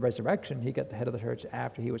the resurrection. He got the head of the church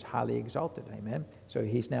after he was highly exalted. Amen. So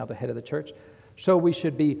he's now the head of the church. So we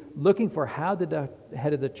should be looking for how did the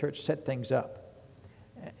head of the church set things up,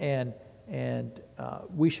 and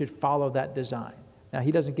we should follow that design. Now,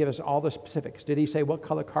 he doesn't give us all the specifics. Did he say what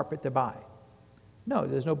color carpet to buy? No,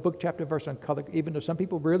 there's no book, chapter, verse on color, even though some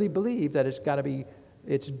people really believe that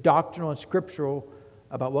it's doctrinal and scriptural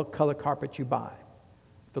about what color carpet you buy.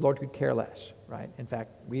 The Lord could care less, right? In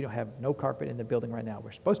fact, we don't have no carpet in the building right now.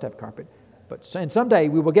 We're supposed to have carpet, and someday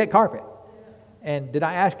we will get carpet. And did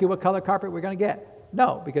I ask you what color carpet we're going to get?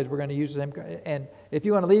 No, because we're going to use the same. And if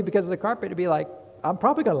you want to leave because of the carpet, it'd be like, I'm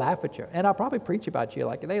probably going to laugh at you, and I'll probably preach about you.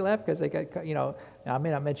 Like, they left because they got, now I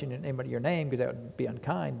may not mention your name because that would be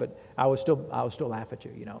unkind, but I will still laugh at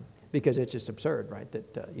you, because it's just absurd, right?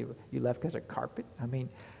 That you left because of carpet.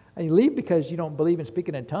 And you leave because you don't believe in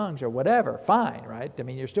speaking in tongues or whatever. Fine, right?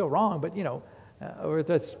 You're still wrong, but or if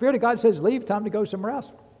the Spirit of God says leave, time to go somewhere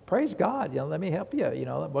else. Praise God. Let me help you.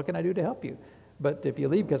 What can I do to help you? But if you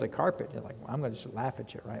leave because of carpet, you're like, well, I'm going to just laugh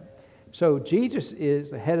at you, right? So Jesus is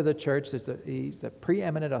the head of the church. He's the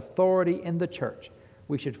preeminent authority in the church.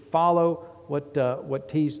 We should follow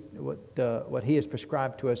what he has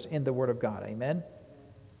prescribed to us in the Word of God. Amen.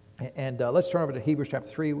 And let's turn over to Hebrews chapter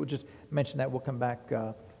 3. We'll just mention that. We'll come back.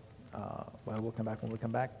 We'll come back when we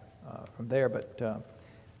come back from there. But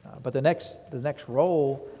the next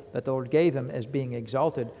role that the Lord gave him as being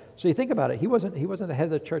exalted. So you think about it. He wasn't the head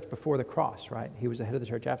of the church before the cross, right? He was the head of the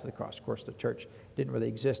church after the cross. Of course, the church didn't really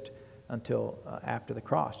exist until after the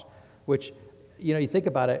cross. Which, you think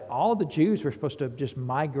about it. All the Jews were supposed to just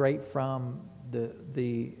migrate from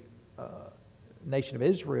the nation of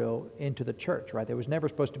Israel into the church, right? There was never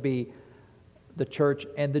supposed to be the church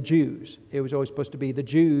and the Jews. It was always supposed to be the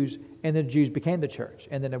Jews, and then the Jews became the church.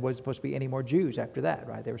 And then there wasn't supposed to be any more Jews after that,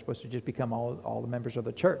 right? They were supposed to just become all the members of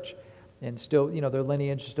the church. And still, their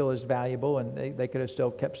lineage still is valuable, and they could have still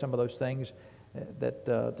kept some of those things that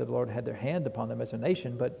the Lord had their hand upon them as a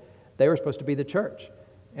nation, but they were supposed to be the church.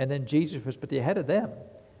 And then Jesus was put the head of them,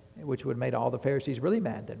 which would have made all the Pharisees really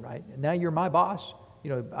mad then, right? Now you're my boss.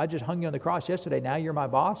 I just hung you on the cross yesterday. Now you're my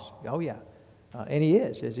boss? Oh, yeah. And he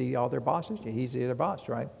is. Is he all their bosses? Yeah, he's their boss,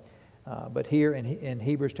 right? But here in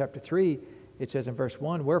Hebrews chapter 3, it says in verse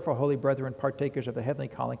 1, "Wherefore, holy brethren, partakers of the heavenly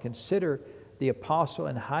calling, consider the apostle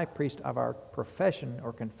and high priest of our profession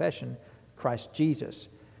or confession, Christ Jesus."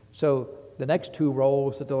 So the next two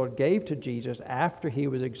roles that the Lord gave to Jesus after he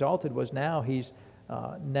was exalted was now he's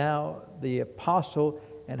now the apostle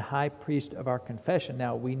and high priest of our confession.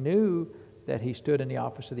 Now we knew that he stood in the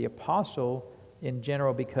office of the apostle in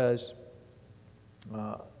general because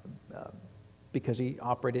he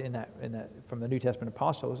operated in that from the New Testament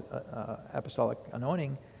apostles apostolic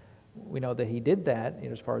anointing. We know that he did that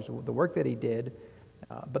as far as the work that he did.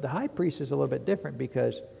 But the high priest is a little bit different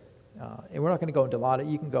because, and we're not going to go into a lot of.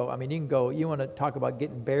 You can go. You want to talk about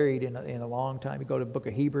getting buried in a long time. You go to the book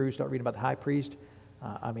of Hebrews, start reading about the high priest.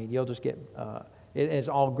 You'll just get. It's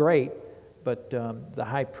all great. But the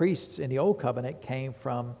high priests in the Old Covenant came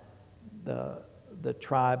from the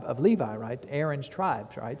tribe of Levi, right? Aaron's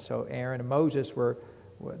tribes, right? So Aaron and Moses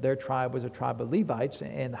their tribe was a tribe of Levites,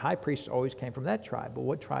 and the high priests always came from that tribe. But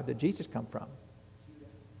what tribe did Jesus come from?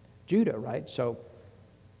 Judah, right? So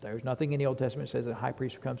there's nothing in the Old Testament that says that a high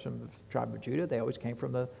priest comes from the tribe of Judah. They always came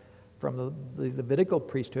from the Levitical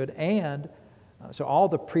priesthood, and so all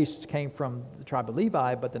the priests came from the tribe of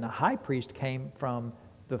Levi, but then the high priest came from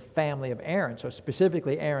the family of Aaron. So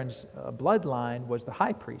specifically Aaron's bloodline was the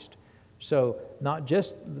high priest. So not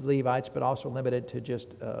just the Levites, but also limited to just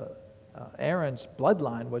Aaron's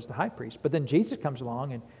bloodline was the high priest. But then Jesus comes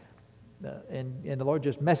along and the Lord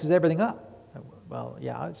just messes everything up. Well,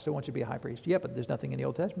 yeah, I still want you to be a high priest. Yeah, but there's nothing in the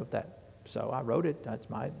Old Testament of that. So I wrote it. That's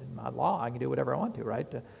my law. I can do whatever I want to, right?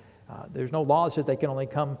 There's no law that says they can only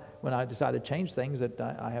come when I decide to change things, that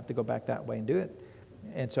I have to go back that way and do it.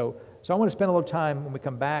 And so I want to spend a little time when we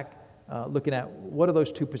come back looking at what do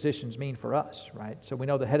those two positions mean for us, right? So we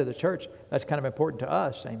know the head of the church, that's kind of important to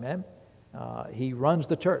us, amen? He runs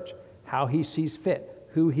the church, how he sees fit,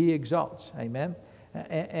 who he exalts, amen?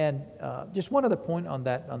 And just one other point on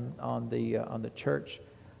that, on the church.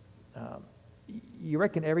 You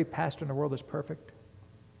reckon every pastor in the world is perfect?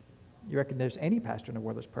 You reckon there's any pastor in the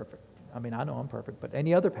world that's perfect? I know I'm perfect, but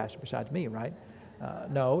any other pastor besides me, right?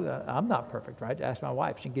 No, I'm not perfect, right? Ask my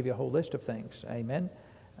wife. She can give you a whole list of things. Amen?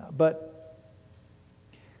 But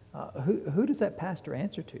who does that pastor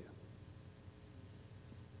answer to?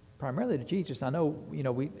 Primarily to Jesus. I know,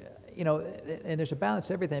 and there's a balance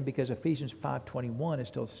to everything because Ephesians 5:21 is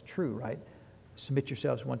still true, right? Submit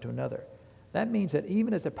yourselves one to another. That means that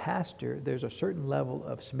even as a pastor, there's a certain level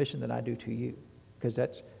of submission that I do to you.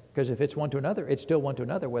 Because if it's one to another, it's still one to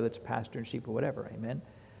another, whether it's a pastor and sheep or whatever. Amen?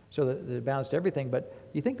 So the balance to everything. But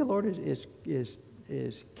you think the Lord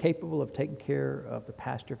is capable of taking care of the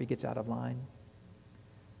pastor if he gets out of line?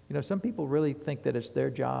 Some people really think that it's their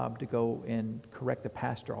job to go and correct the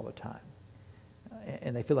pastor all the time.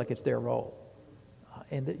 And they feel like it's their role.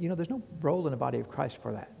 And there's no role in the body of Christ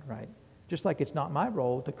for that, right? Just like it's not my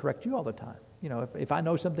role to correct you all the time. If I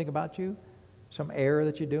know something about you, some error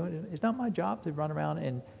that you're doing, it's not my job to run around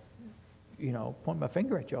and point my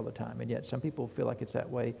finger at you all the time. And yet some people feel like it's that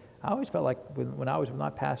way. I always felt like when I was with my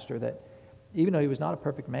pastor that even though he was not a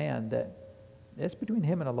perfect man, that it's between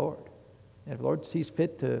him and the Lord. And if the Lord sees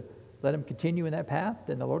fit to let him continue in that path,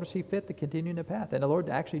 then the Lord will see fit to continue in the path. And the Lord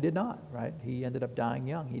actually did not, right? He ended up dying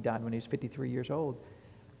young. He died when he was 53 years old.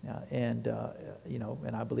 And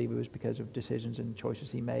I believe it was because of decisions and choices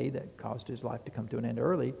he made that caused his life to come to an end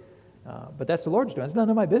early. But that's the Lord's doing. It's none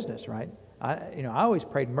of my business, right? I always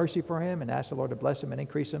prayed mercy for him and asked the Lord to bless him and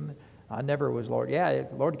increase him. I never was, Lord,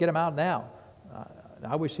 get him out now.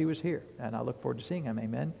 I wish he was here, and I look forward to seeing him,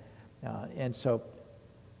 amen? So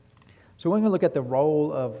we're going to look at the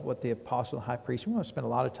role of what the apostle and high priest, we want to spend a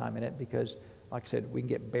lot of time in it because, like I said, we can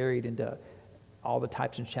get buried into all the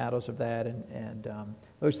types and shadows of that, and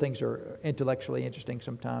those things are intellectually interesting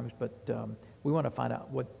sometimes, but we want to find out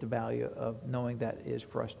what the value of knowing that is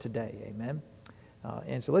for us today. Amen.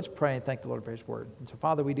 And so let's pray and thank the Lord for His Word. And so,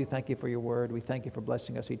 Father, we do thank You for Your Word. We thank You for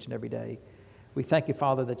blessing us each and every day. We thank You,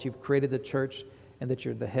 Father, that You've created the church and that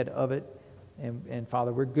You're the head of it. And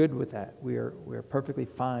Father, we're good with that. We are perfectly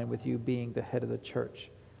fine with You being the head of the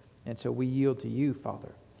church. And so we yield to You,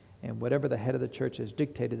 Father. And whatever the head of the church has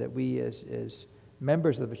dictated that we as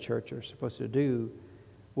members of the church are supposed to do,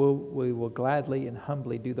 we will gladly and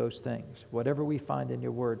humbly do those things, whatever we find in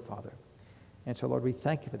Your Word, Father. And so, Lord, we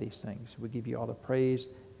thank You for these things. We give You all the praise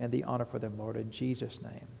and the honor for them, Lord, in Jesus'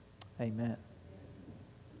 name. Amen.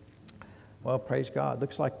 Well, praise God.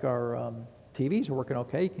 Looks like our TVs are working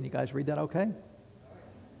okay. Can you guys read that okay?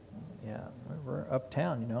 Yeah, we're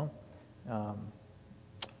uptown, you know.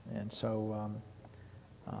 And so,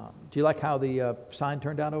 do you like how the sign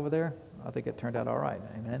turned out over there? I think it turned out all right.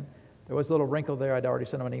 Amen. There was a little wrinkle there. I'd already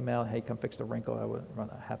sent them an email. Hey, come fix the wrinkle. I was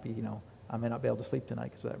happy, you know. I may not be able to sleep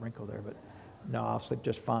tonight because of that wrinkle there, but no, I'll sleep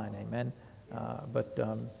just fine. Amen. But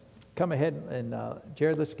come ahead and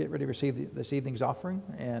Jared, let's get ready to receive this evening's offering,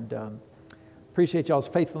 and appreciate y'all's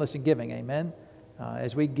faithfulness in giving. Amen.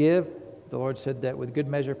 As we give, the Lord said that with good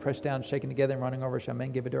measure, pressed down, shaken together, and running over, shall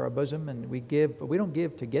men give it to our bosom. And we give, but we don't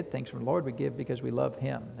give to get things from the Lord. We give because we love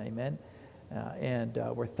Him. Amen. And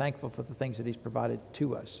we're thankful for the things that He's provided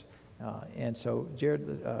to us. And so,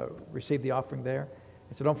 Jared, receive the offering there.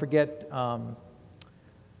 And so don't forget,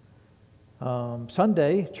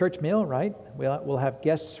 Sunday, church meal, right? We'll have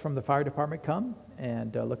guests from the fire department come,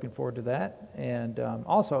 and looking forward to that. And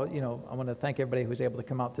also, you know, I want to thank everybody who was able to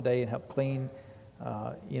come out today and help clean.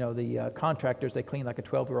 You know, the contractors, they clean like a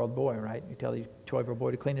 12-year-old boy, right? You tell the 12-year-old boy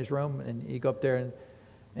to clean his room, and you go up there, and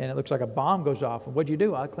it looks like a bomb goes off. And what'd you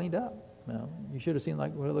do? I cleaned up. Well, you should have seen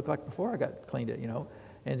like what it looked like before I got cleaned it, you know.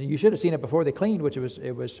 And you should have seen it before they cleaned, which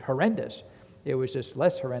it was horrendous. It was just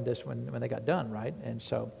less horrendous when they got done, right? And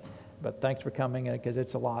so, but thanks for coming, because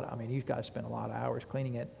it's a lot. I mean, you guys spend a lot of hours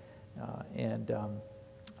cleaning it, and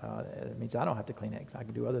it means I don't have to clean it because I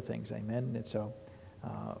can do other things. Amen. And so,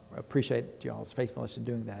 appreciate y'all's faithfulness in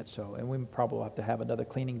doing that. So, and we probably will have to have another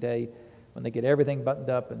cleaning day when they get everything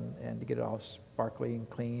buttoned up and to get it all sparkly and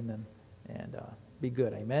clean and be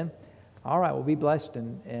good. Amen. All right. Well, be blessed,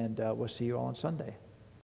 and we'll see you all on Sunday.